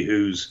somebody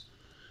who's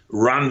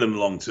ran them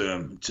long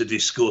term to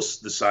discuss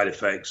the side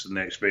effects and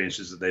the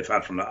experiences that they've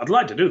had from that. I'd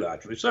like to do that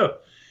actually. So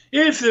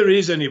if there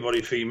is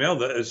anybody female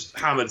that has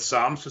hammered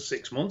SARMs for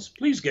 6 months,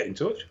 please get in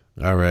touch.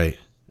 All right.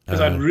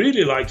 Because I'd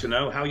really like to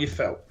know how you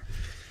felt.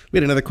 We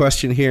had another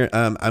question here.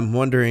 I'm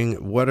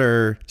wondering, what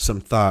are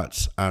some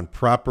thoughts on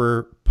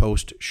proper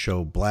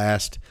post-show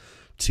blast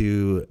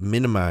to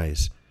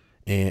minimize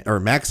or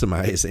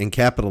maximize and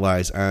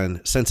capitalize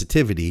on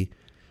sensitivity,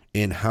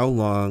 and how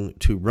long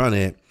to run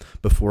it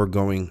before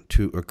going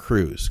to a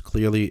cruise?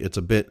 Clearly, it's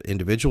a bit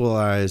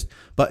individualized,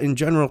 but in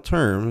general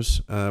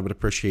terms, I would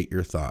appreciate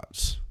your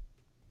thoughts.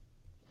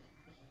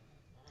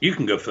 You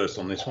can go first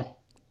on this one.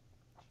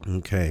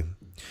 Okay.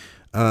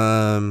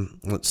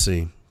 Let's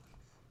see.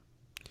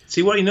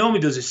 See, what he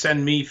normally does is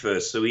send me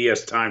first, so he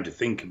has time to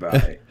think about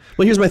it.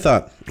 Well, here's my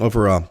thought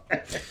overall.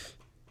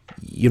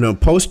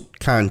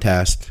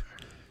 Post-contest,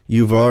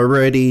 you've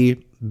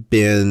already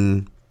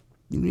been,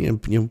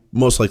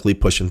 most likely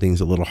pushing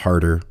things a little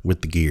harder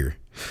with the gear.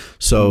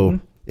 So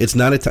it's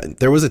not a time.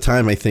 There was a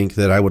time, I think,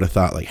 that I would have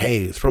thought like,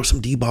 hey, throw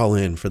some D-ball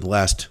in for the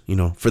last,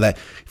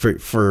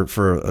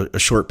 for a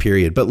short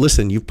period. But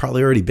listen, you've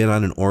probably already been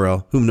on an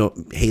oral,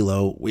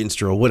 Halo,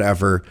 Winstrol,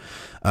 whatever.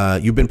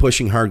 You've been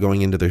pushing hard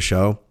going into the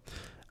show.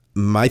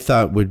 My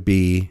thought would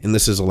be, and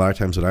this is a lot of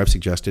times what I've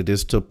suggested,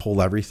 is to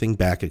pull everything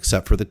back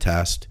except for the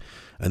test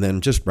and then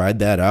just ride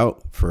that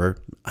out for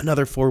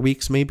another 4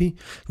 weeks maybe.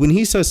 When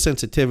he says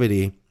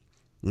sensitivity,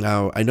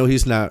 Now, I know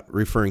he's not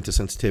referring to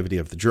sensitivity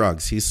of the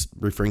drugs. He's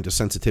referring to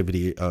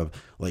sensitivity of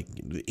like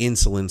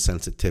insulin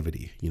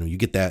sensitivity. You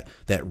get that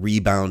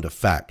rebound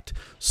effect.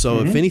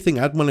 So if anything,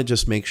 I'd want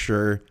to make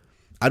sure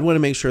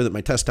that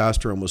my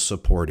testosterone was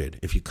supported.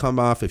 If you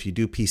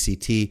do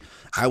PCT,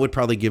 I would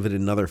probably give it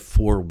another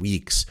 4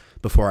 weeks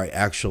before I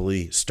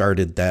actually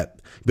decided,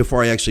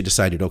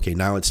 okay,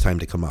 now it's time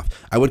to come off.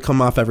 I would come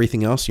off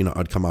everything else.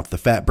 I'd come off the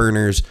fat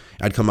burners.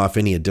 I'd come off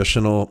any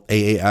additional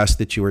AAS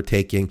that you were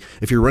taking.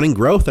 If you're running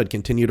growth, I'd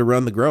continue to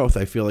run the growth.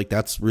 I feel like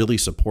that's really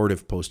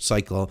supportive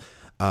post-cycle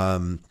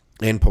and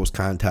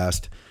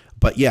post-contest.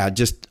 But yeah,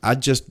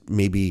 I'd just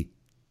maybe,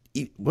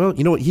 well,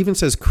 you know what? He even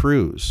says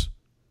cruise.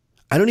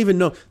 I don't even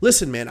know.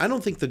 Listen, man, I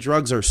don't think the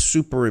drugs are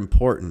super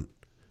important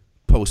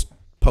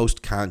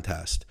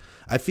post-contest.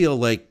 I feel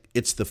like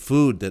it's the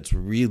food that's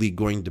really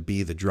going to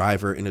be the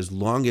driver. And as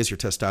long as your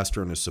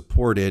testosterone is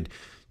supported,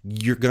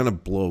 you're going to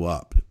blow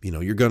up.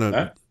 You're going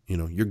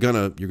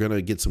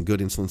to get some good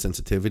insulin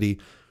sensitivity.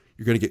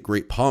 You're going to get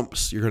great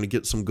pumps. You're going to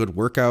get some good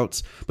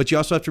workouts. But you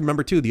also have to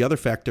remember too, the other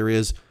factor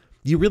is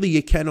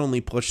you can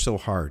only push so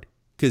hard,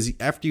 because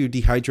after you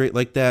dehydrate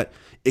like that,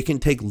 it can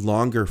take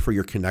longer for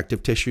your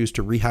connective tissues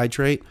to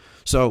rehydrate.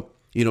 So,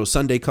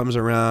 Sunday comes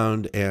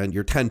around and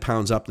you're 10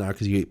 pounds up now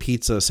because you ate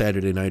pizza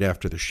Saturday night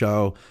after the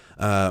show,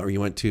 or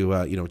you went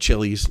to,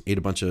 Chili's, ate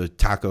a bunch of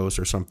tacos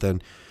or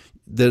something.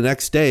 The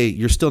next day,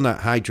 you're still not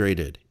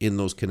hydrated in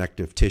those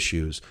connective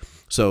tissues.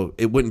 So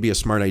it wouldn't be a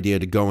smart idea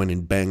to go in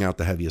and bang out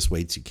the heaviest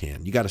weights you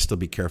can. You got to still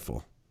be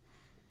careful.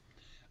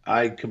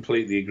 I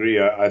completely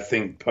agree. I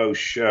think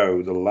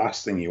post-show, the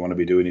last thing you want to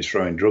be doing is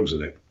throwing drugs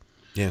at it.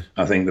 Yeah,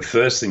 I think the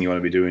first thing you want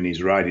to be doing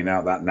is riding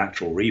out that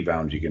natural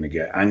rebound you're going to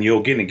get, and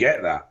you're going to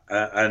get that.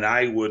 And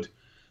I would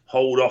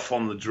hold off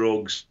on the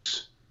drugs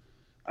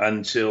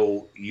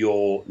until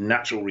your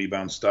natural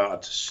rebound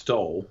started to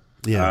stall.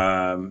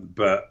 Yeah.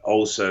 But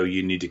also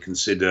you need to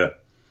consider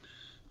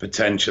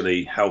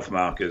potentially health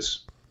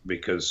markers,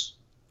 because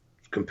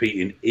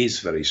competing is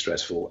very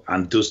stressful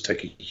and does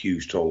take a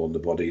huge toll on the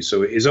body.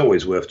 So it is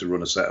always worth to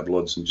run a set of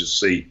bloods and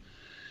just see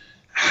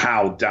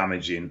how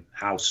damaging,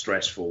 how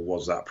stressful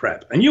was that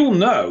prep. And you'll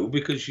know,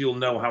 because you'll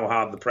know how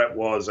hard the prep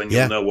was, and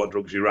you'll know what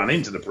drugs you ran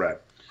into the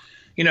prep.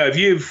 If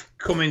you've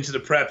come into the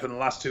prep in the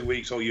last 2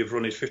 weeks, all you've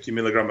run is 50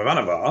 milligram of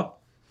Anavar,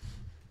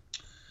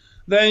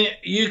 then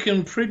you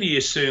can pretty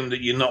assume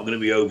that you're not going to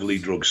be overly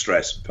drug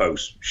stressed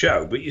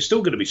post-show, but you're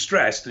still going to be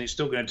stressed, and it's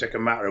still going to take a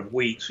matter of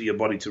weeks for your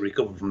body to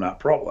recover from that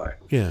properly.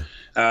 Yeah.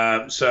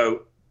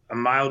 So a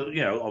mild,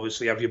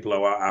 obviously have your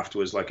blowout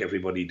afterwards like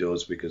everybody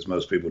does, because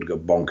most people would go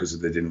bonkers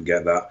if they didn't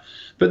get that.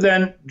 But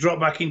then drop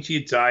back into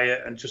your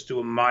diet and just do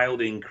a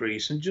mild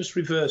increase and just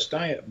reverse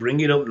diet. Bring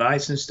it up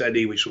nice and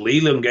steady, which will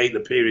elongate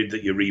the period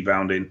that you're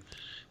rebounding,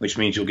 which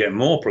means you'll get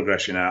more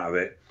progression out of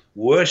it.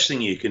 Worst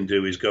thing you can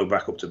do is go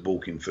back up to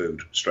bulking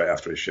food straight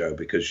after a show,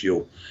 because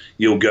you'll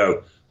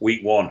go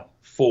week 1,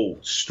 full,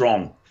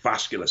 strong,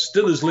 vascular,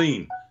 still as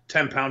lean,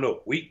 10 pound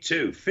up. Week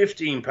 2,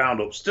 15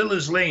 pound up, still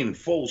as lean,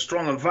 full,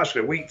 strong and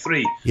vascular. Week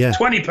 3,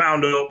 20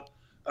 pound up.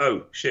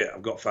 Oh shit,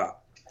 I've got fat.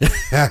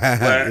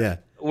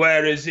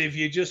 Whereas if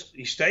you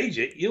stage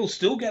it, you'll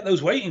still get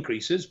those weight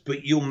increases,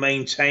 but you'll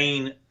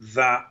maintain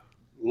that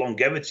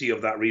longevity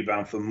of that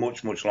rebound for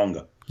much, much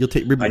longer. You'll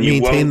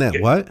maintain that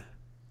what?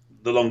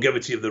 The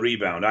longevity of the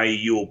rebound, i.e.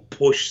 you'll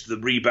push the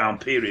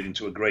rebound period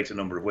into a greater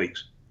number of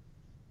weeks.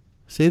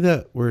 Say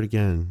that word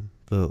again.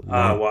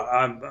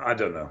 I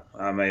don't know.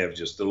 I may have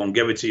just the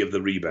longevity of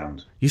the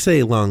rebound. You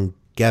say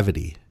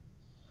longevity.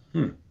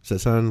 Does that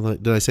sound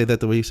like? Did I say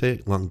that the way you say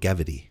it?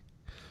 Longevity.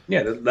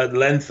 Yeah, the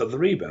length of the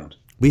rebound.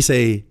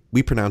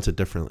 We pronounce it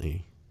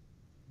differently.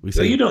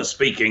 So you don't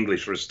speak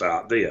English for a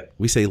start, do you?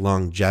 We say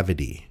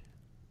longevity.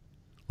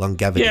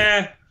 Longevity.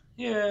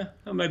 Yeah.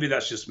 Well, maybe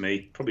that's just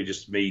me. Probably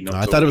just me.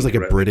 I thought it was like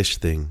a British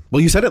thing.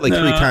 Well, you said it like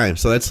 3 times,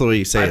 so that's the way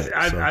you say it.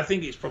 I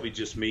think it's probably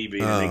just me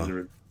being an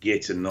ignorant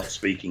git and not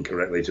speaking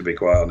correctly, to be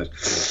quite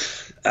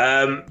honest.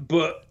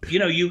 But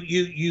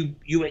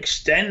you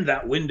extend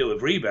that window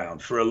of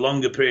rebound for a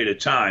longer period of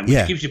time,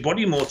 which gives your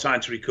body more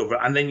time to recover,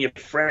 and then you're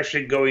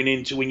fresher going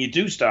into when you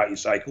do start your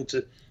cycle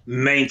to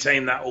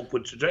maintain that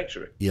upward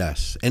trajectory.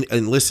 Yes,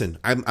 and listen,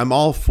 I'm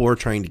all for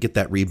trying to get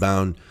that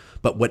rebound,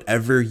 but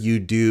whatever you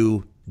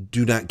do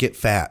not get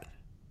fat,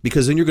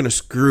 because then you're going to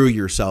screw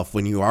yourself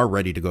when you are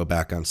ready to go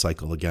back on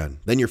cycle again.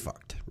 Then you're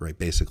fucked, right?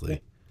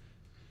 Basically.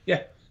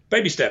 Yeah.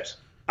 Baby steps.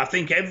 I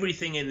think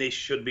everything in this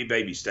should be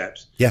baby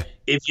steps. Yeah.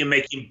 If you're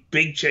making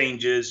big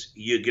changes,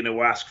 you're going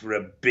to ask for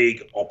a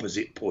big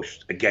opposite push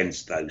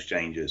against those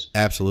changes.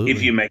 Absolutely.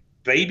 If you make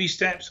baby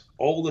steps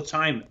all the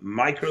time,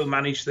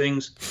 micromanage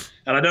things,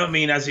 and I don't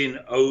mean as in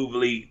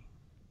overly,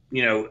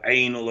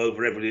 anal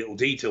over every little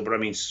detail, but I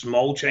mean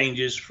small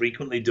changes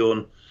frequently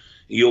done,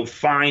 you'll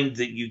find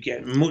that you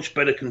get much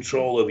better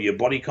control over your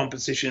body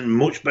composition,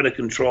 much better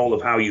control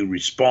of how you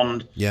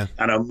respond,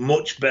 and a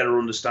much better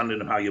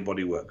understanding of how your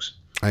body works.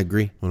 I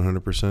agree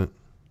 100%.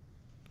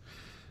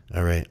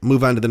 All right.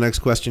 Move on to the next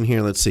question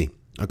here. Let's see.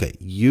 Okay.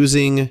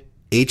 Using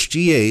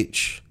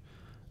HGH,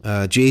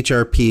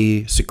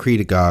 GHRP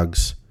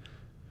secretagogues,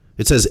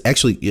 It says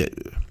actually. Yeah,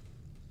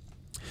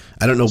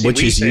 I don't know what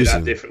she's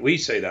using. We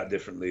say that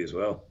differently as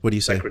well. What do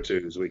you say?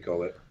 Secretus, we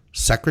call it.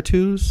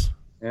 Secretus?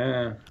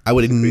 Yeah. I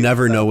would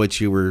never know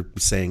what you were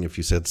saying if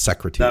you said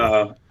secretus.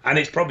 No, and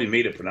it's probably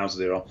me that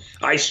pronounces it wrong.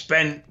 I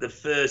spent the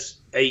first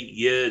 8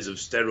 years of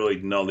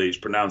steroid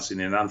knowledge pronouncing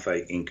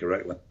enanthate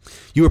incorrectly.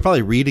 You were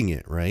probably reading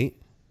it, right?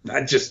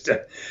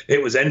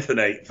 It was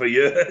enthanate for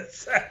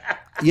years.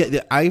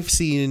 Yeah,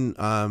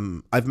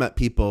 I've met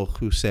people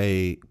who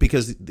say,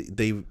 because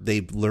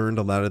they've learned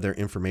a lot of their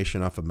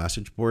information off of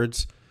message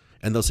boards,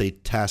 and they'll say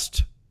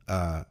test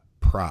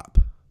prop,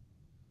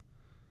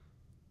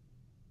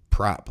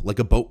 like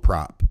a boat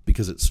prop,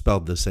 because it's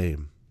spelled the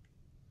same.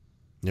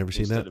 You ever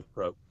seen that? Instead of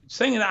probe.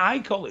 Saying that I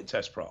call it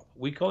test prop.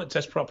 We call it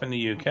test prop in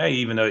the UK,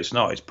 even though it's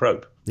not. It's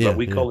probe. But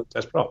we call it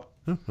test prop.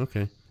 Oh,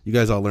 okay. You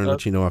guys all learn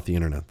what you know off the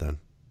internet then.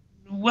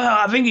 Well,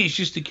 I think it's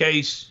just a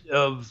case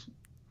of,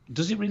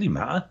 does it really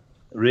matter?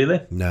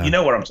 Really? No. You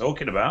know what I'm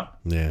talking about.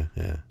 Yeah.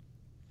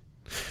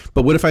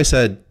 But what if I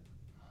said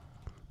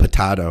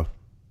potato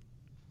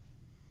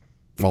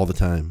all the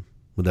time?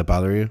 Would that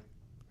bother you?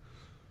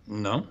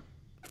 No.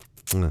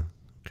 No.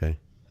 Okay.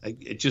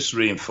 It just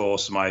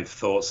reinforced my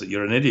thoughts that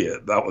you're an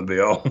idiot. That would be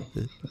all.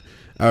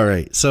 All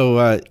right.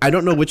 So I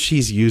don't know which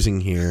he's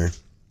using here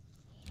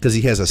because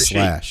he has a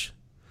slash.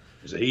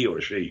 Is it he or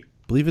a she?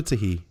 I believe it's a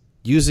he.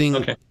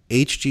 Using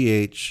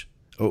HGH.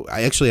 Oh,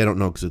 I don't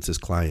know because it's his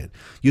client.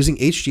 Using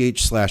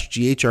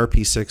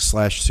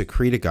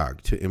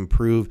HGH/GHRP6/secretagogue to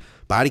improve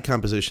body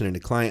composition in a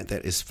client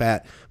that is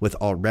fat with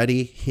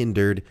already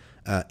hindered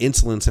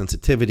insulin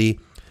sensitivity.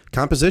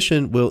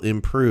 Composition will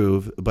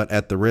improve, but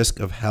at the risk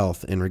of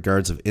health in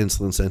regards of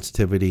insulin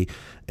sensitivity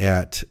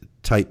at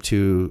type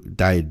 2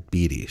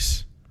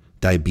 diabetes.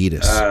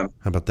 How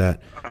about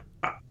that?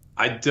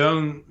 I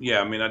don't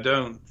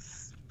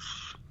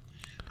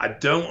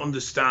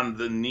understand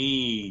the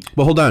need.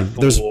 Well, hold on.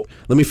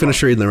 Let me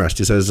finish reading the rest.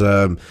 He says,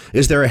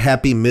 is there a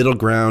happy middle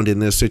ground in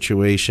this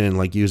situation,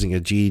 like using a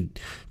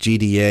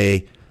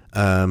GDA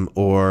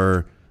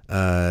or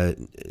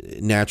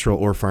natural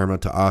or pharma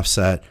to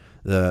offset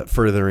the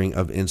furthering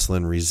of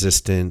insulin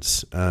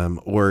resistance?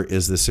 Or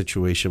is this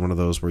situation one of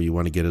those where you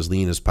want to get as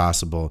lean as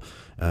possible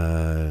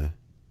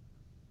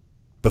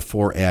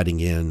before adding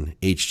in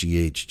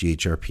HGH,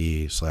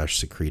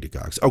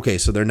 GHRP/secretagogues? Okay,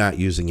 so they're not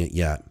using it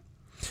yet.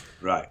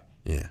 Right.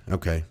 Yeah.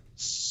 Okay.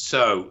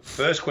 So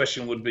first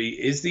question would be,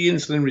 is the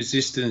insulin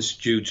resistance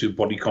due to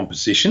body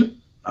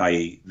composition,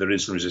 i.e. their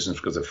insulin resistance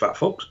because they're fat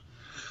folks?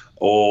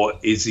 Or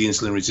is the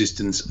insulin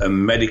resistance a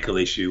medical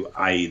issue,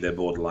 i.e. they're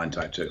borderline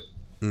type 2?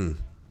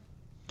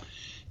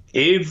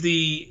 If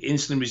the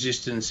insulin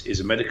resistance is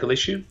a medical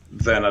issue,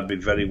 then I'd be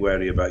very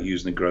wary about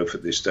using the growth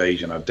at this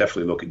stage, and I'd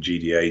definitely look at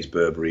GDAs,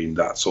 berberine,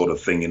 that sort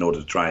of thing in order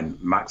to try and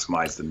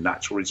maximize the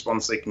natural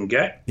response they can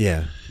get.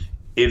 Yeah.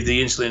 If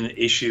the insulin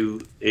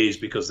issue is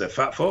because they're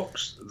fat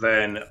folks,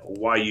 then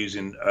why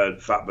using a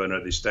fat burner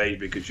at this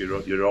stage? Because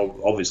you're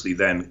obviously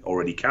then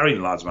already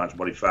carrying large amounts of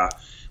body fat,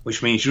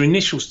 which means your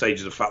initial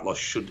stages of fat loss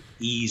should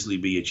easily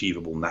be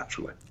achievable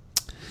naturally.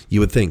 You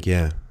would think,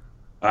 yeah.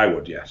 I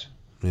would, yes.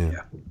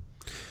 Yeah.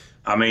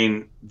 I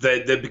mean,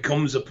 there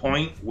becomes a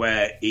point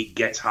where it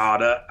gets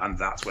harder, and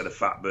that's where the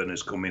fat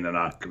burners come in and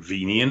are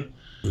convenient.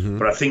 Mm-hmm.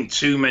 But I think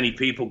too many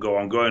people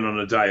I'm going on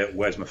a diet,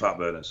 where's my fat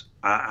burners?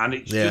 And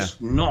it's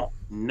just not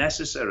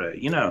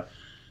necessary, Kind of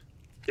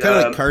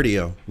like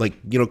cardio.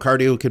 Like,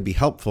 cardio could be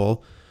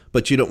helpful,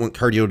 but you don't want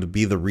cardio to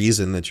be the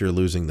reason that you're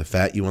losing the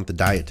fat. You want the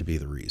diet to be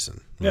the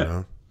reason. You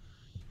know?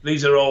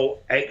 These are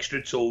all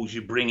extra tools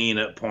you bring in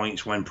at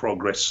points when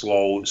progress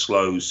slows,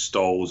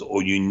 stalls,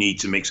 or you need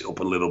to mix it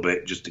up a little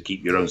bit just to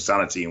keep your own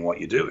sanity in what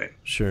you're doing.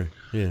 Sure,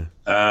 yeah.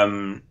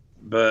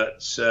 But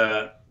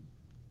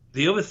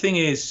the other thing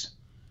is,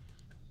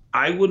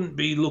 I wouldn't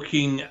be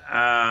looking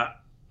at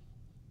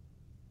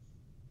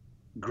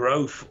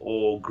growth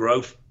or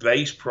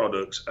growth-based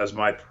products as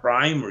my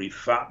primary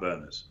fat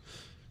burners.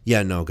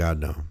 Yeah, no, God,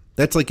 no.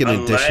 That's like an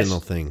additional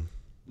thing.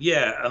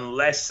 Yeah,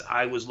 unless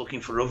I was looking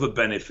for other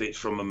benefits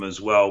from them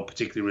as well,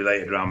 particularly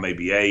related around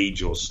maybe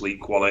age or sleep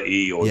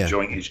quality or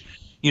joint age.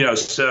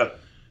 So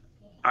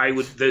I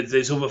would.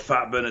 There's other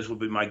fat burners would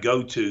be my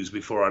go-tos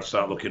before I'd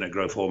start looking at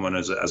growth hormone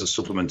as a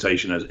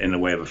supplementation in the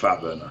way of a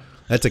fat burner.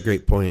 That's a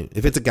great point.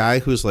 If it's a guy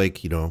who's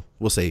like,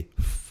 we'll say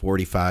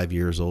 45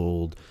 years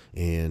old,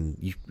 and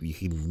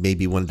he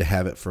maybe wanted to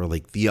have it for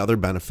like the other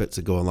benefits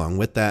that go along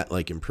with that,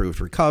 like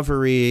improved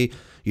recovery,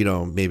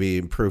 maybe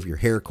improve your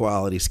hair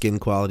quality, skin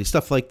quality,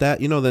 stuff like that,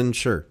 then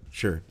sure.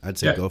 I'd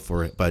say go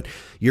for it. But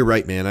you're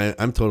right, man.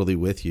 I'm totally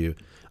with you.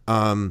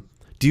 Do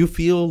you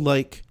feel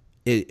like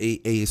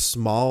a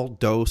small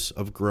dose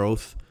of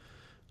growth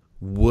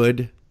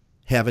would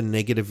have a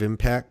negative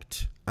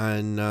impact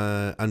on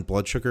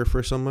blood sugar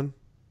for someone?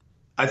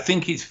 I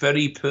think it's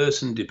very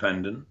person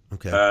dependent.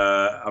 Okay.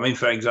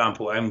 For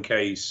example,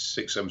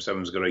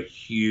 MK677's got a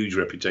huge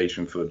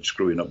reputation for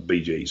screwing up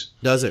BGs.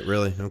 Does it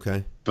really?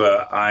 Okay.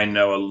 But I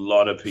know a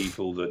lot of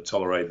people that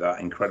tolerate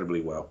that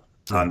incredibly well.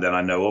 And then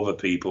I know other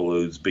people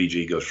whose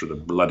BG goes through the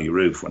bloody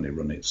roof when they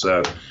run it.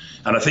 So,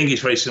 and I think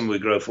it's very similar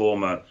with growth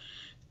hormone.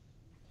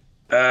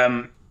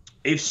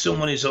 If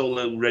someone is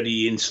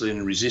already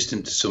insulin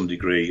resistant to some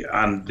degree,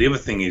 and the other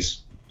thing is,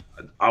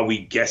 are we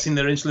guessing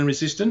they're insulin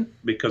resistant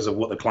because of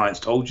what the client's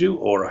told you,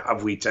 or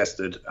have we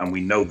tested and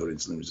we know they're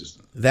insulin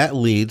resistant? That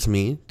leads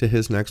me to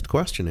his next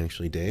question,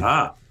 actually, Dave.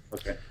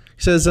 Okay.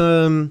 He says,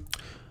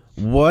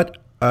 what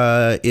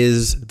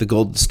is the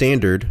gold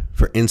standard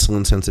for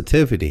insulin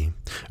sensitivity?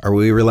 Are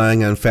we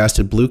relying on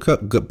fasted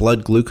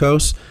blood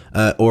glucose,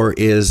 or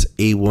is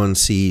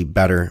A1C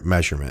better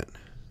measurement?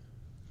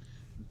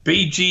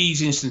 BG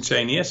is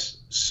instantaneous,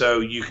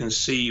 so you can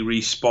see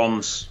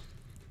response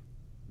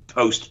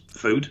post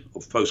food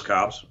or post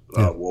carbs,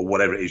 or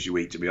whatever it is you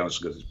eat, to be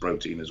honest, because it's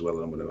protein as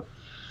well and whatever.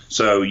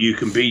 So you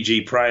can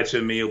BG prior to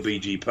a meal,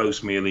 BG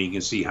post meal, and you can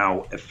see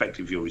how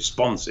effective your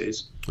response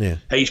is. Yeah.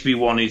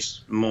 HB1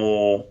 is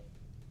more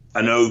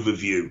an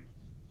overview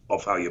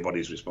of how your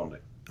body's responding.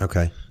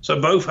 Okay. So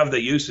both have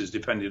their uses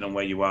depending on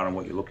where you are and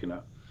what you're looking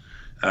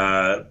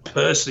at.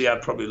 Personally,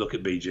 I'd probably look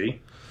at BG.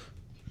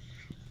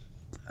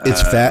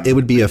 It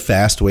would be a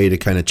fast way to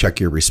kind of check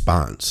your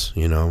response,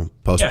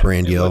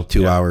 postprandial,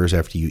 2 hours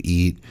after you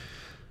eat,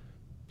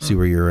 see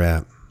where you're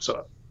at.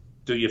 So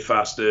do your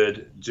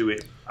fasted,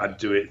 I'd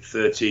do it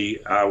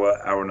 30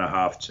 hour and a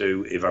half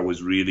too, if I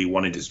was really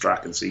wanting to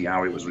track and see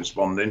how it was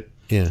responding.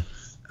 Yeah.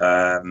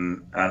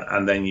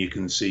 And then you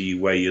can see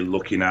where you're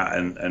looking at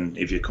and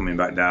if you're coming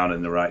back down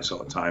in the right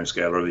sort of time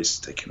scale, or if it's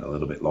taking a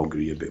little bit longer,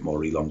 you're a bit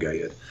more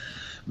elongated.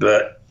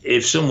 But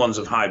if someone's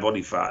of high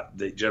body fat,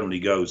 it generally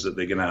goes that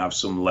they're going to have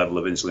some level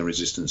of insulin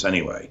resistance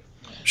anyway.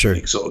 Sure.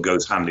 It sort of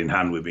goes hand in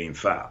hand with being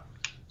fat.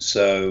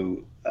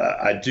 So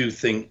I do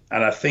think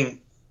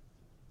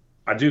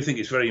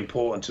it's very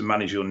important to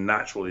manage your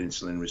natural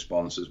insulin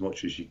response as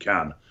much as you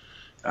can.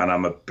 And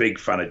I'm a big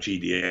fan of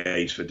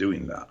GDAs for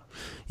doing that.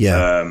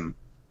 Yeah.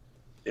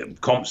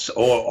 Comps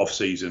or off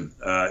season,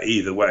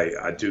 either way,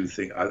 I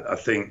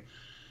think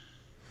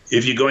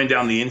if you're going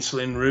down the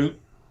insulin route,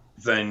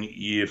 then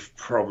you've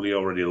probably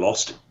already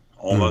lost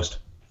almost.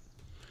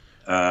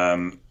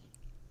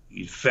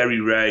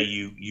 Very rare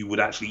you would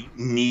actually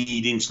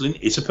need insulin.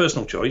 It's a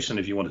personal choice, and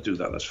if you want to do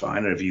that, that's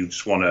fine. Or if you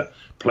just want to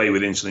play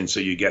with insulin so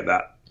you get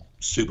that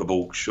super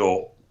bulk,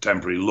 short,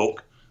 temporary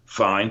look,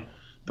 fine.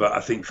 But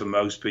I think for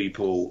most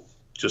people,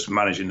 just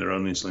managing their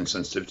own insulin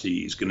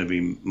sensitivity is going to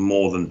be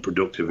more than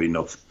productive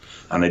enough,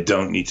 and they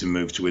don't need to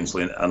move to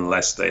insulin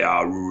unless they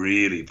are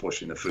really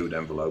pushing the food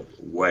envelope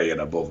way and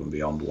above and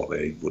beyond what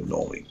they would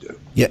normally do.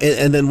 Yeah,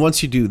 and then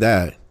once you do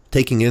that,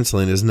 taking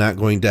insulin is not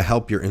going to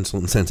help your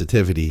insulin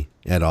sensitivity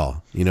at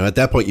all. At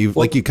that point,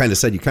 like you kind of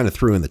said, you kind of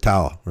threw in the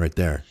towel right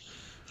there.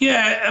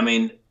 Yeah, I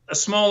mean, a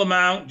small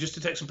amount just to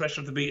take some pressure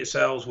off the beta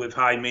cells with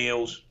high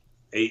meals,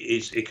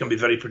 it can be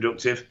very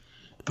productive.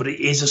 But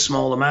it is a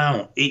small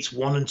amount. It's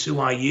 1 and 2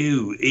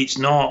 IU. It's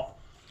not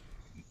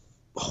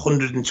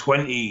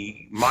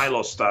 120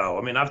 Mylos style.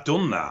 I mean, I've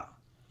done that.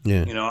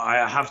 Yeah.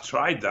 I have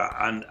tried that,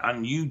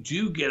 and you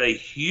do get a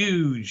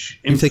huge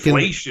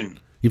inflation.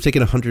 You've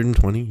taken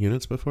 120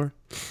 units before?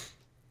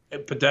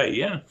 Per day,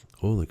 yeah.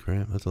 Holy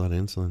crap, that's a lot of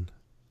insulin.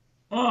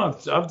 Oh,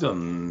 I've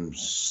done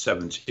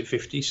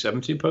 50,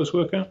 70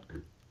 post-workout.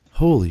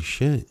 Holy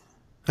shit.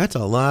 That's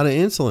a lot of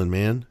insulin,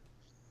 man.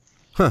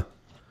 Huh.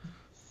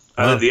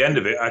 And at the end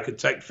of it, I could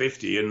take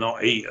 50 and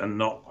not eat and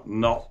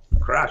not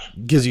crash.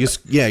 Because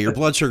your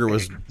blood sugar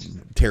was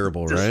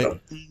terrible, right?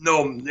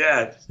 Numb,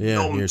 yeah.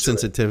 Yeah, your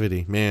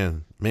sensitivity,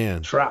 man.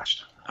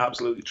 Trashed,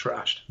 absolutely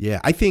trashed. Yeah,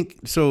 I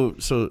think so.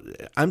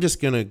 I'm just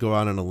gonna go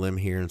out on a limb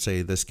here and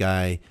say this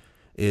guy,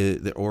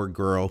 or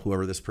girl,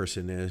 whoever this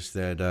person is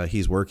that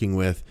he's working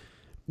with,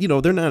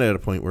 they're not at a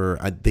point where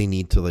they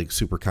need to like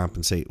super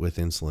compensate with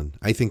insulin.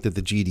 I think that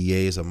the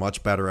GDA is a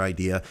much better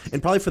idea,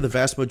 and probably for the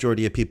vast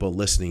majority of people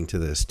listening to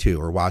this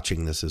too, or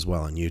watching this as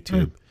well on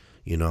YouTube.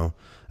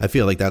 I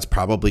feel like that's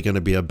probably going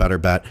to be a better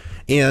bet.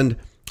 And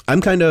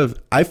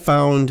I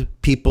found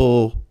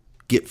people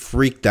get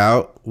freaked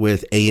out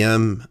with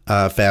AM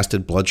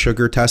fasted blood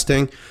sugar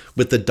testing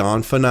with the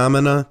dawn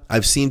phenomena.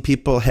 I've seen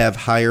people have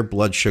higher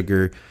blood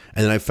sugar,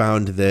 and then I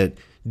found that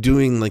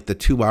doing like the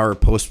 2 hour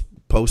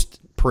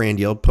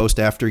postprandial, post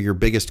after your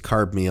biggest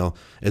carb meal,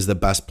 is the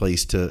best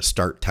place to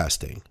start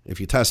testing. If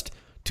you test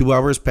 2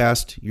 hours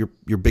past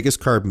your biggest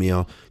carb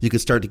meal, you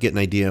could start to get an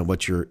idea of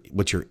what your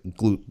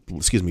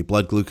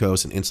blood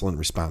glucose and insulin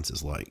response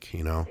is like.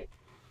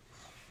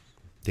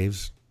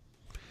 Dave's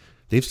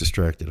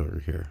distracted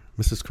over here.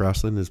 Is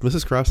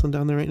Mrs. Crossland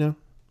down there right now?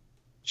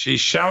 She's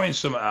shouting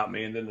something at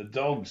me, and then the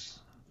dog's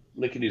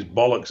licking his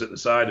bollocks at the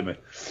side of me.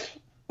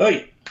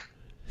 Hey,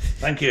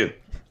 thank you.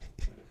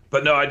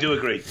 But no, I do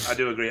agree.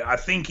 I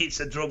think it's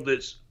a drug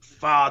that's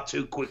far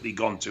too quickly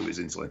gone to is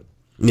insulin.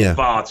 Yeah.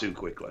 Far too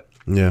quickly.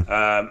 Yeah.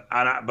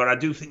 But I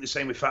do think the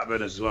same with fat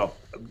burners as well.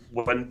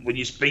 When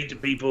you speak to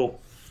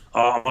people,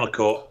 I'm on a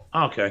cut.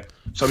 Okay.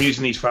 So I'm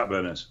using these fat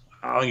burners.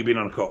 How long have you been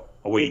on a cut?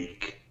 A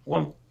week.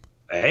 Well,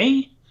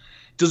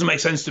 Doesn't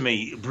make sense to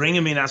me. Bring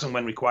them in as and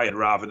when required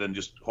rather than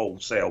just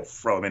wholesale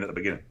throw them in at the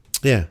beginning.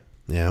 Yeah.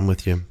 Yeah, I'm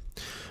with you.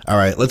 All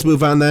right, let's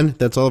move on then.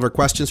 That's all of our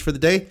questions for the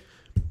day.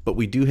 But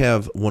we do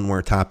have one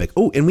more topic.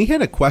 Oh, and we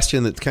had a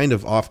question that's kind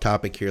of off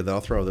topic here that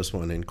I'll throw this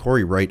one in.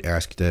 Corey Wright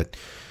asked it.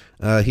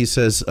 He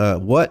says,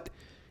 what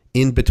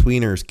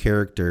In-Betweener's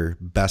character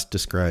best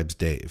describes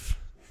Dave?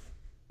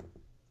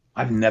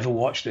 I've never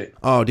watched it.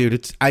 Oh,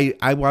 dude,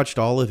 I watched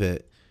all of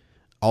it,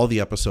 all the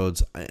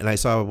episodes, and I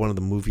saw one of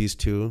the movies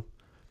too.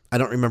 I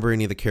don't remember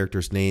any of the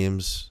characters'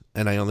 names,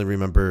 and I only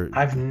remember...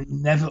 I've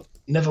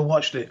never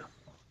watched it.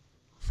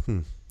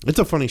 It's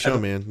a funny show,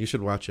 man. You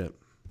should watch it.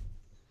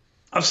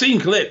 I've seen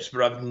clips,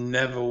 but I've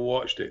never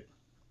watched it.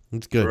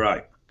 It's good.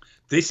 Right.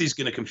 This is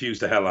going to confuse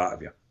the hell out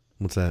of you.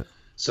 What's that?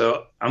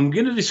 So I'm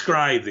going to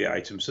describe the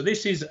item. So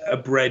this is a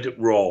bread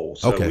roll.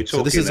 So okay. We're talking,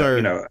 so this is our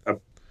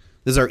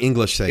this is our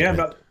English segment.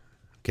 Yeah,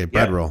 okay,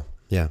 bread roll.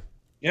 Yeah.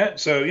 Yeah.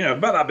 So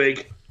about that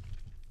big,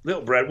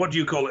 little bread. What do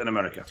you call it in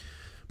America?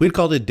 We'd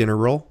call it a dinner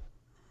roll.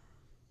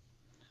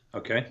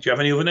 Okay. Do you have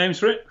any other names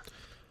for it?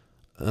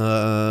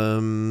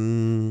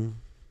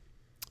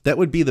 That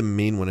would be the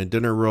main one. A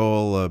dinner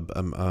roll. I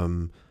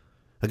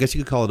guess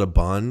you could call it a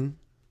bun.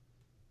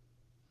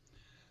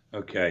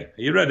 Okay.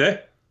 Are you ready?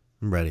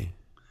 I'm ready.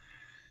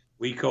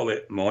 We call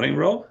it morning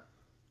roll.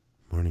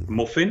 Morning.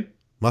 Muffin.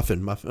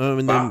 Muffin.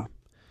 And then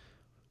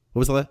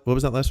what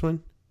was that last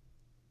one?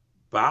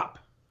 Bap.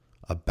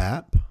 A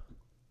bap.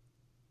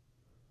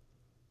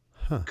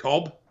 Huh.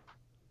 Cob.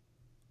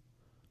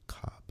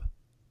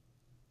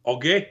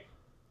 Oggy.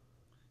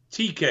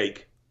 Tea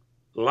cake.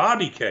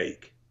 Lardy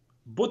cake.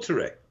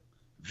 Buttery.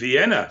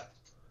 Vienna.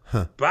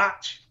 Huh.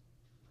 Batch.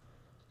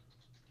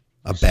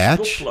 A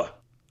batch? Scuffler.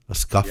 A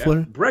scuffler?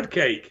 Yeah. Bread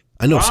cake.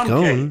 I know Barn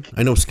scone. Cake.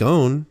 I know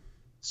scone.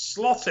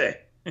 Slotty.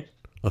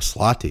 A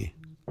slotty.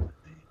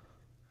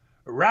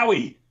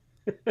 Rowie.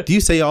 Do you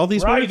say all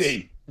these words?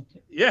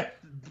 Yeah.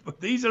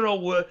 These are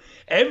all words.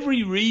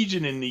 Every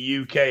region in the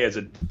UK has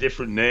a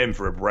different name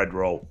for a bread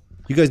roll.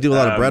 You guys do a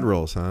lot of bread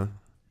rolls, huh?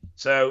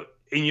 So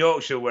in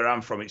Yorkshire, where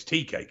I'm from, it's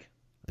tea cake.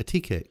 A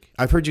tea cake.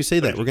 I've heard you say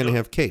that. We're going to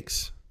have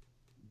cakes.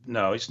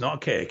 No, it's not a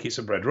cake. It's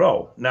a bread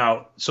roll.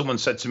 Now, someone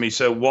said to me,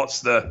 so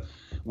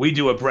we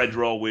do a bread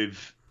roll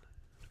with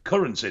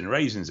currants in,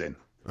 raisins in.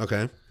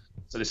 Okay.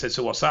 So they said,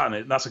 so what's that in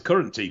it? That's a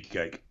currant tea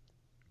cake.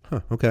 Huh,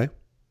 okay.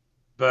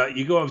 But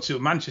you go over to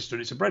Manchester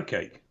and it's a bread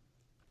cake.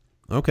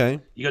 Okay.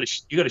 You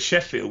go to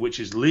Sheffield, which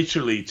is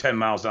literally 10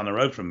 miles down the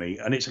road from me,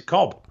 and it's a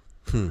cob.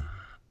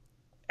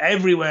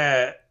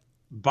 Everywhere,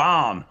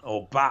 barn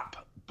or bap,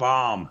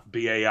 barm,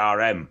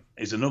 B-A-R-M,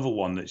 is another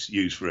one that's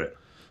used for it.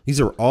 These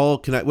are all,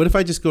 what if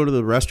I just go to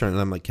the restaurant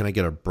and I'm like, can I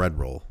get a bread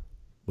roll?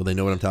 Will they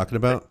know what I'm talking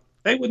about?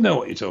 They would know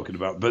what you're talking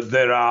about, but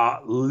there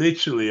are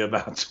literally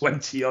about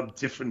 20 odd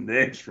different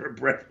names for a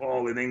bread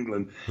roll in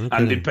England. Okay.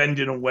 And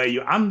depending on where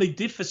and they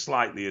differ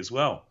slightly as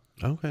well.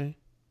 Okay.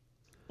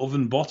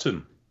 Oven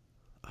bottom.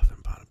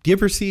 Do you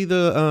ever see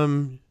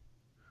you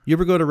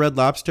ever go to Red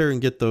Lobster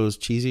and get those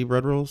cheesy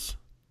bread rolls?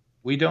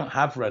 We don't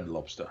have Red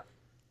Lobster.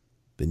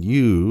 Then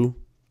you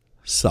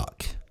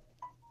suck.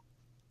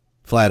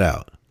 Flat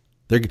out.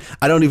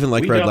 I don't even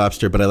like Red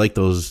Lobster, but I like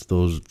those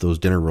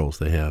dinner rolls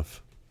they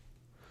have.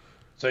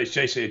 So it's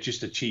just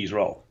a cheese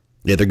roll.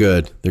 Yeah, they're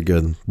good. They're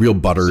good. Real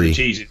buttery.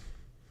 So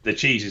the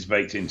cheese is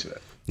baked into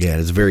it. Yeah,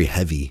 it's very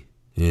heavy.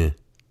 Yeah.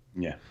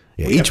 Yeah.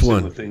 Each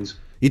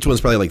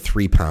one's probably like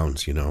 3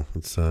 pounds.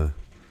 It's But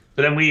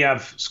then we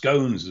have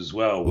scones as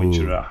well, which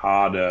are a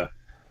harder,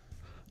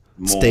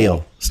 more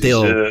stale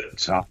dessert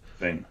type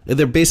thing.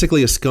 They're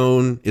basically a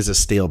scone is a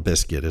stale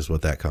biscuit, is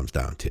what that comes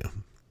down to.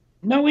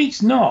 No,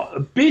 it's not. A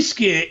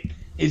biscuit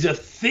is a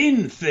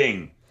thin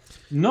thing,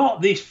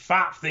 not this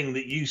fat thing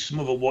that you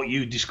smother what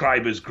you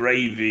describe as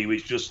gravy,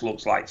 which just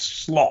looks like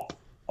slop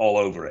all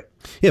over it.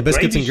 Yeah,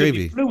 biscuits and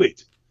gravy.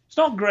 Fluid. It's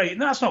not gravy.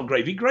 No, that's not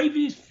gravy.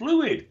 Gravy is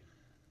fluid.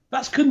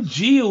 That's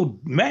congealed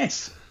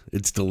mess.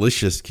 It's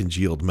delicious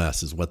congealed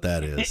mess is what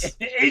that is.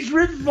 It's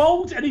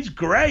revolt and it's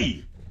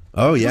grey.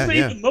 Oh, yeah, It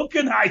doesn't even look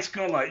a nice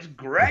colour. It's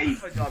grey,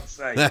 for God's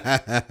sake.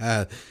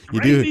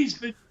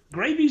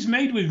 Gravy's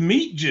made with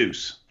meat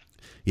juice.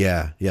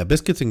 Yeah.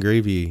 Biscuits and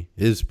gravy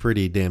is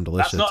pretty damn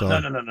delicious.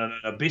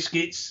 No.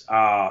 Biscuits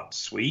are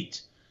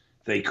sweet.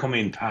 They come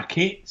in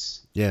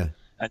packets. Yeah.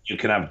 And you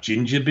can have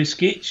ginger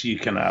biscuits. You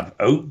can have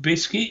oat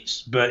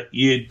biscuits. But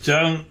you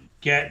don't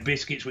get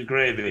biscuits with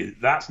gravy.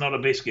 That's not a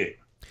biscuit.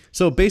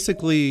 So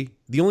basically,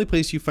 the only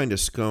place you find a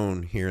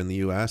scone here in the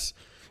U.S.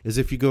 is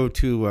if you go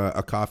to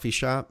a coffee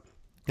shop,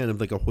 kind of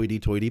like a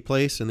hoity-toity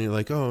place, and they're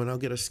like, oh, and I'll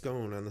get a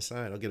scone on the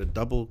side. I'll get a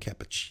double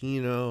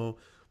cappuccino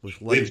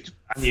with light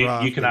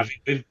froth. You can have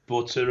it with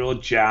butter or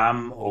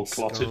jam or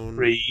clotted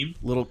cream.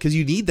 Because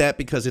you need that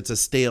because it's a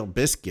stale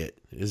biscuit.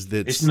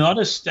 It's not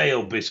a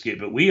stale biscuit,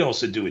 but we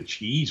also do a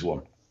cheese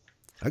one.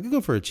 I could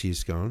go for a cheese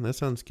scone. That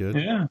sounds good.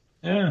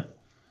 Yeah.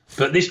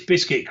 But this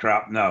biscuit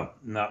crap, no,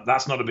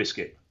 that's not a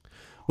biscuit.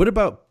 What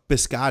about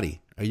biscotti?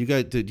 Do you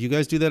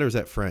guys do that, or is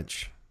that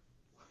French?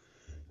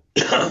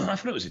 I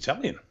thought it was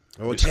Italian.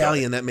 Oh, biscotti.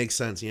 Italian. That makes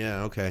sense.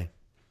 Yeah. Okay.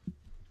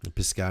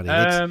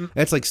 Biscotti.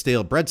 That's like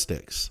stale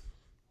breadsticks.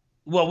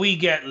 Well, we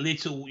get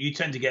little. You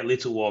tend to get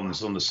little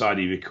ones on the side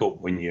of your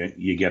cup when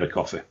you get a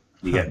coffee.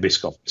 You get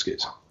Biscoff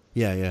biscuits.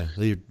 Yeah.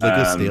 Like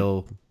a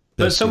stale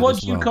But so, biscuit what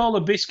as do you well. call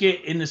a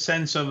biscuit in the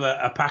sense of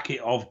a packet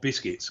of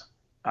biscuits,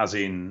 as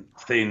in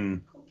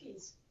thin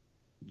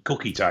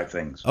cookie type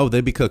things? Oh,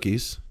 they'd be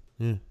cookies.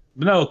 Yeah.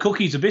 No, a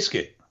cookie's a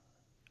biscuit.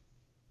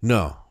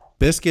 No. A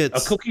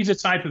Biscuits. cookie's a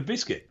type of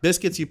biscuit.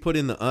 Biscuits you put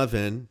in the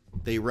oven,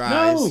 they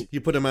rise. No. You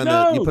put them on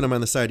No.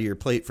 the side of your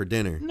plate for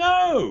dinner.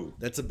 No,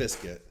 That's a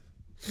biscuit.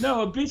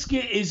 no, a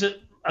biscuit is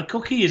a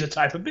cookie is a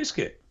type of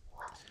biscuit.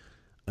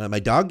 My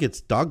dog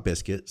gets dog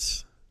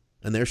biscuits,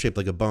 and they're shaped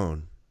like a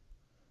bone.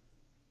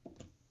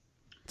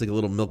 It's like a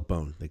little milk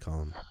bone, they call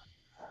them.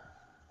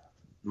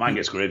 Mine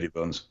gets gravy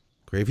buns.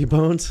 Gravy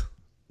bones?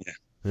 Yeah.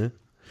 Huh?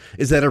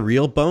 Is that a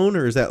real bone,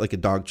 or is that like a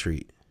dog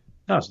treat?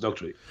 No, it's a dog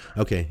treat.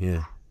 Okay,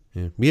 yeah.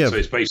 We have. So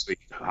it's basically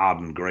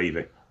hardened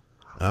gravy.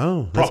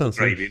 Oh, that Proper sounds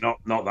gravy,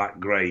 not that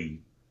grey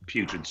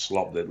putrid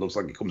slop that looks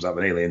like it comes out of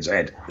an alien's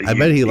head. I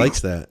bet he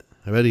likes that.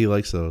 I bet he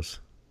likes those.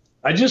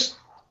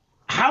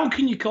 How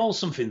can you call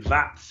something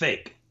that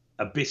thick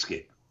a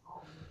biscuit?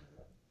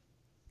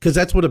 Because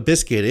that's what a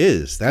biscuit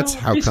is. That's No,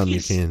 how come you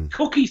biscuit's can.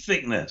 Cookie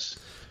thickness.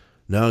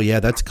 No, yeah,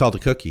 that's called a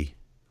cookie.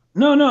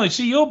 No.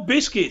 See, your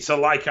biscuits are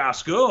like our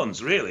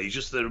scones, really.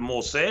 Just they're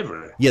more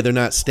savoury. Yeah, they're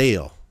not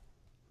stale.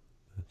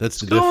 That's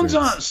the Scones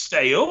difference. aren't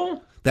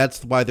stale.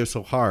 That's why they're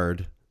so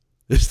hard.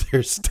 Is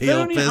they're stale They're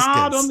only biscuits.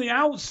 hard on the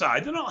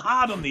outside. They're not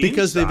hard on the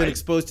because inside. they've been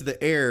exposed to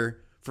the air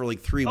for like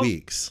 3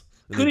 weeks.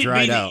 And Could they it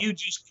dried be that out. you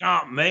just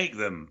can't make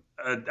them?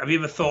 Have you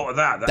ever thought of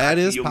that? That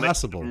is you're making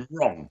possible. them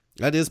wrong.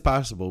 That is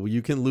possible.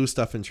 You can lose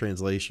stuff in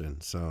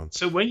translation. So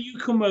So when you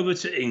come over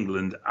to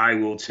England, I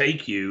will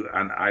take you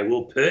and I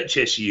will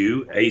purchase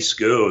you a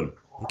scone.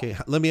 okay,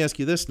 let me ask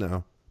you this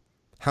now.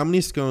 How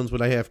many scones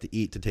would I have to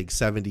eat to take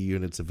 70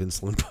 units of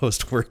insulin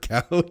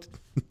post-workout?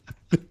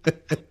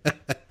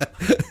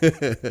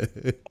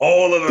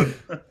 All of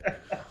them.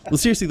 Well,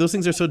 seriously, those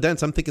things are so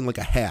dense. I'm thinking like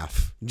a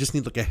half. You just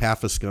need like a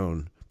half a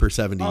scone per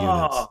 70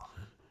 units.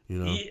 You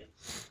know? Yeah.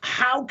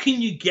 How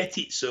can you get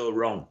it so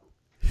wrong?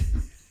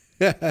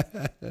 I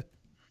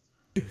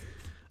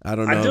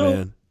don't know,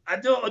 man. I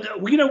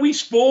don't. We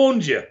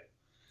spawned you.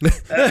 You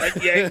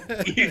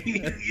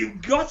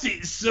got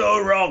it so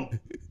wrong.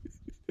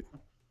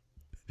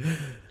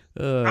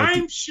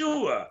 I'm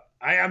sure,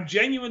 I am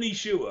genuinely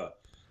sure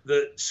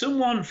that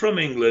someone from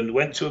England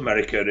went to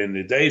America in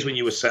the days when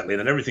you were settling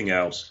and everything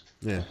else,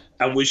 Yeah.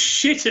 and was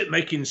shit at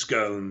making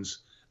scones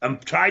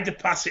and tried to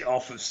pass it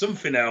off as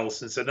something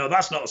else and said, no,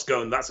 that's not a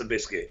scone, that's a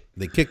biscuit.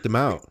 They kicked them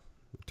out.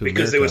 To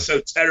Because they America. were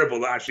so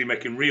terrible at actually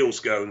making real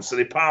scones, so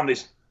they palmed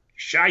this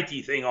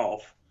shitey thing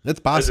off That's as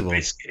a possible.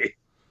 biscuit.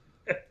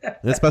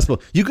 That's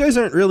possible. You guys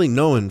aren't really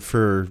known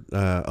for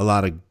a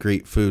lot of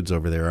great foods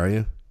over there, are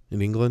you?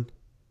 In England?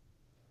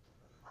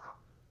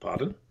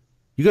 Pardon?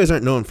 You guys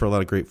aren't known for a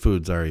lot of great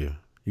foods, are you?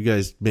 You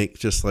guys make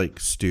just like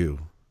stew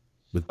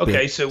with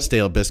Okay, so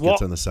stale biscuits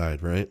what- on the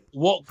side, right?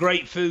 What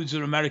great foods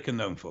are America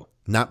known for?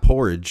 Not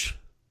porridge.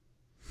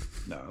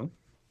 No,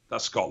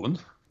 that's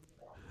Scotland.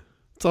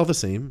 It's all the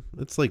same.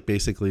 It's like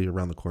basically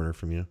around the corner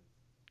from you,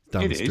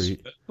 down It the is.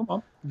 street. Come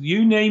on.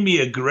 You name me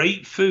a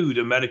great food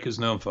America's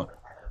known for.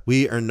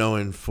 We are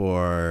known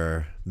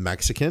for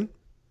Mexican.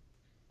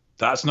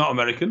 That's not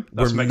American.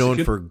 That's We're Mexican.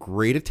 known for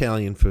great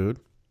Italian food.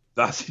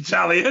 That's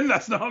Italian.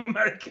 That's not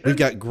American. We've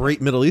got great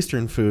Middle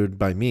Eastern food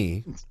by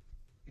me.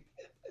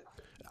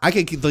 I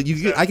can keep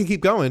I can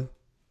keep going.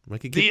 I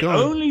can keep The going.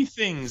 only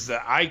things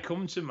that I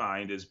come to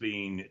mind as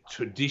being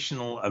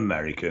traditional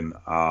American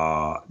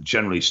are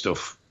generally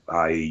stuff,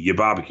 your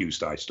barbecue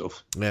style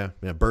stuff, Yeah,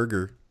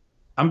 burger.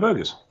 and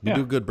burgers. You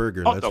do a good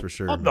burger, that's for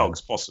sure. Hot man.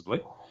 dogs,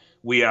 possibly.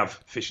 We have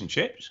fish and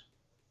chips.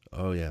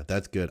 Oh yeah,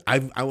 that's good. I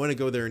want to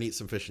go there and eat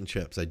some fish and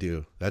chips. I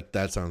do.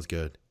 That sounds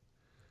good.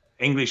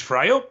 English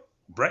fry up,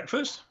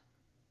 breakfast.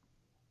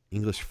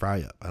 English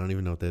fry up. I don't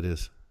even know what that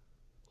is.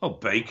 Oh,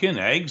 bacon,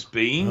 eggs, Oh,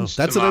 beans.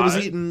 that's what I was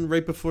tomatoes. eating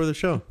right before the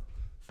show.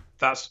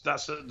 That's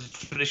a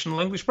traditional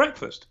English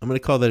breakfast. I'm going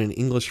to call that an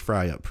English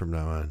fry up from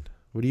now on.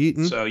 What are you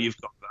eating? So you've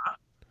got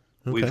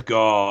that. Okay. We've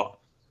got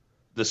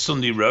the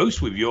Sunday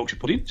roast with Yorkshire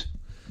puddings.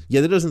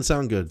 Yeah, that doesn't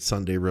sound good.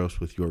 Sunday roast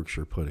with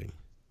Yorkshire pudding.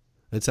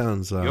 It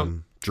sounds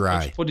dry.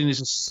 Yorkshire pudding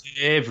is a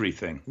savoury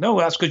thing. No,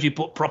 that's because you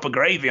put proper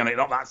gravy on it,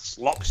 not that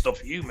slop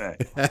stuff you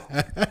make.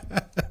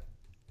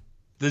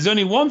 There's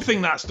only one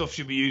thing that stuff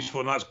should be used for,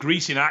 and that's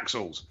greasing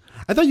axles.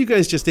 I thought you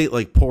guys just ate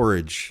like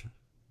porridge.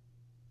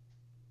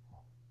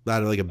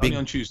 Out of like Only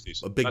on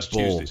Tuesdays. a big That's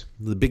bowl, Tuesdays.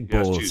 the big Yeah,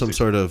 it's bowl of some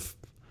Tuesdays.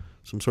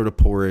 sort of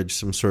porridge,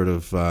 some sort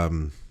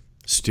of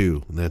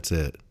stew, and that's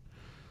it.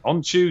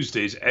 On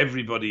Tuesdays,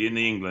 everybody in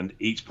England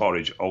eats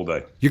porridge all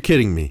day. You're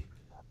kidding me?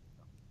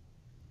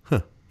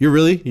 Huh?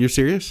 You're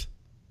serious?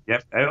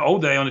 Yep, all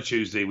day on a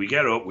Tuesday. We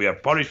get up, we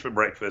have porridge for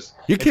breakfast.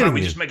 You're In fact, kidding we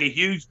me. just make a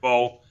huge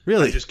bowl.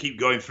 Really? And just keep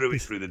going through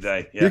it through the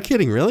day. Yeah. You're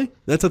kidding, really?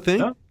 That's a thing?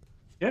 No?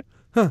 Yeah.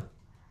 Huh?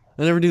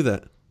 I never do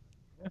that.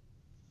 Yeah.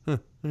 Huh?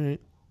 All right.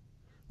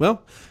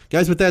 Well,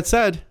 guys, with that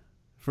said,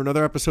 for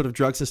another episode of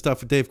Drugs and Stuff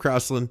with Dave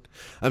Crossland.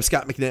 I'm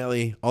Scott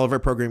McNally. All of our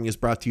programming is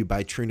brought to you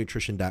by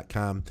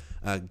TrueNutrition.com.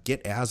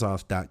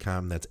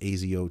 GetAzoth.com. That's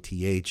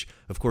AZOTH.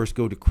 Of course,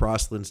 go to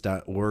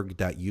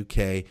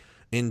crosslands.org.uk.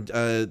 And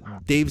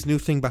Dave's new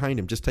thing behind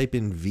him, just type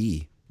in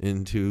V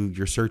into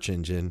your search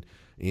engine,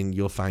 and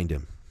you'll find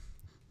him.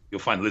 You'll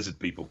find lizard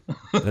people.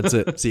 That's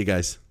it. See you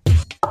guys.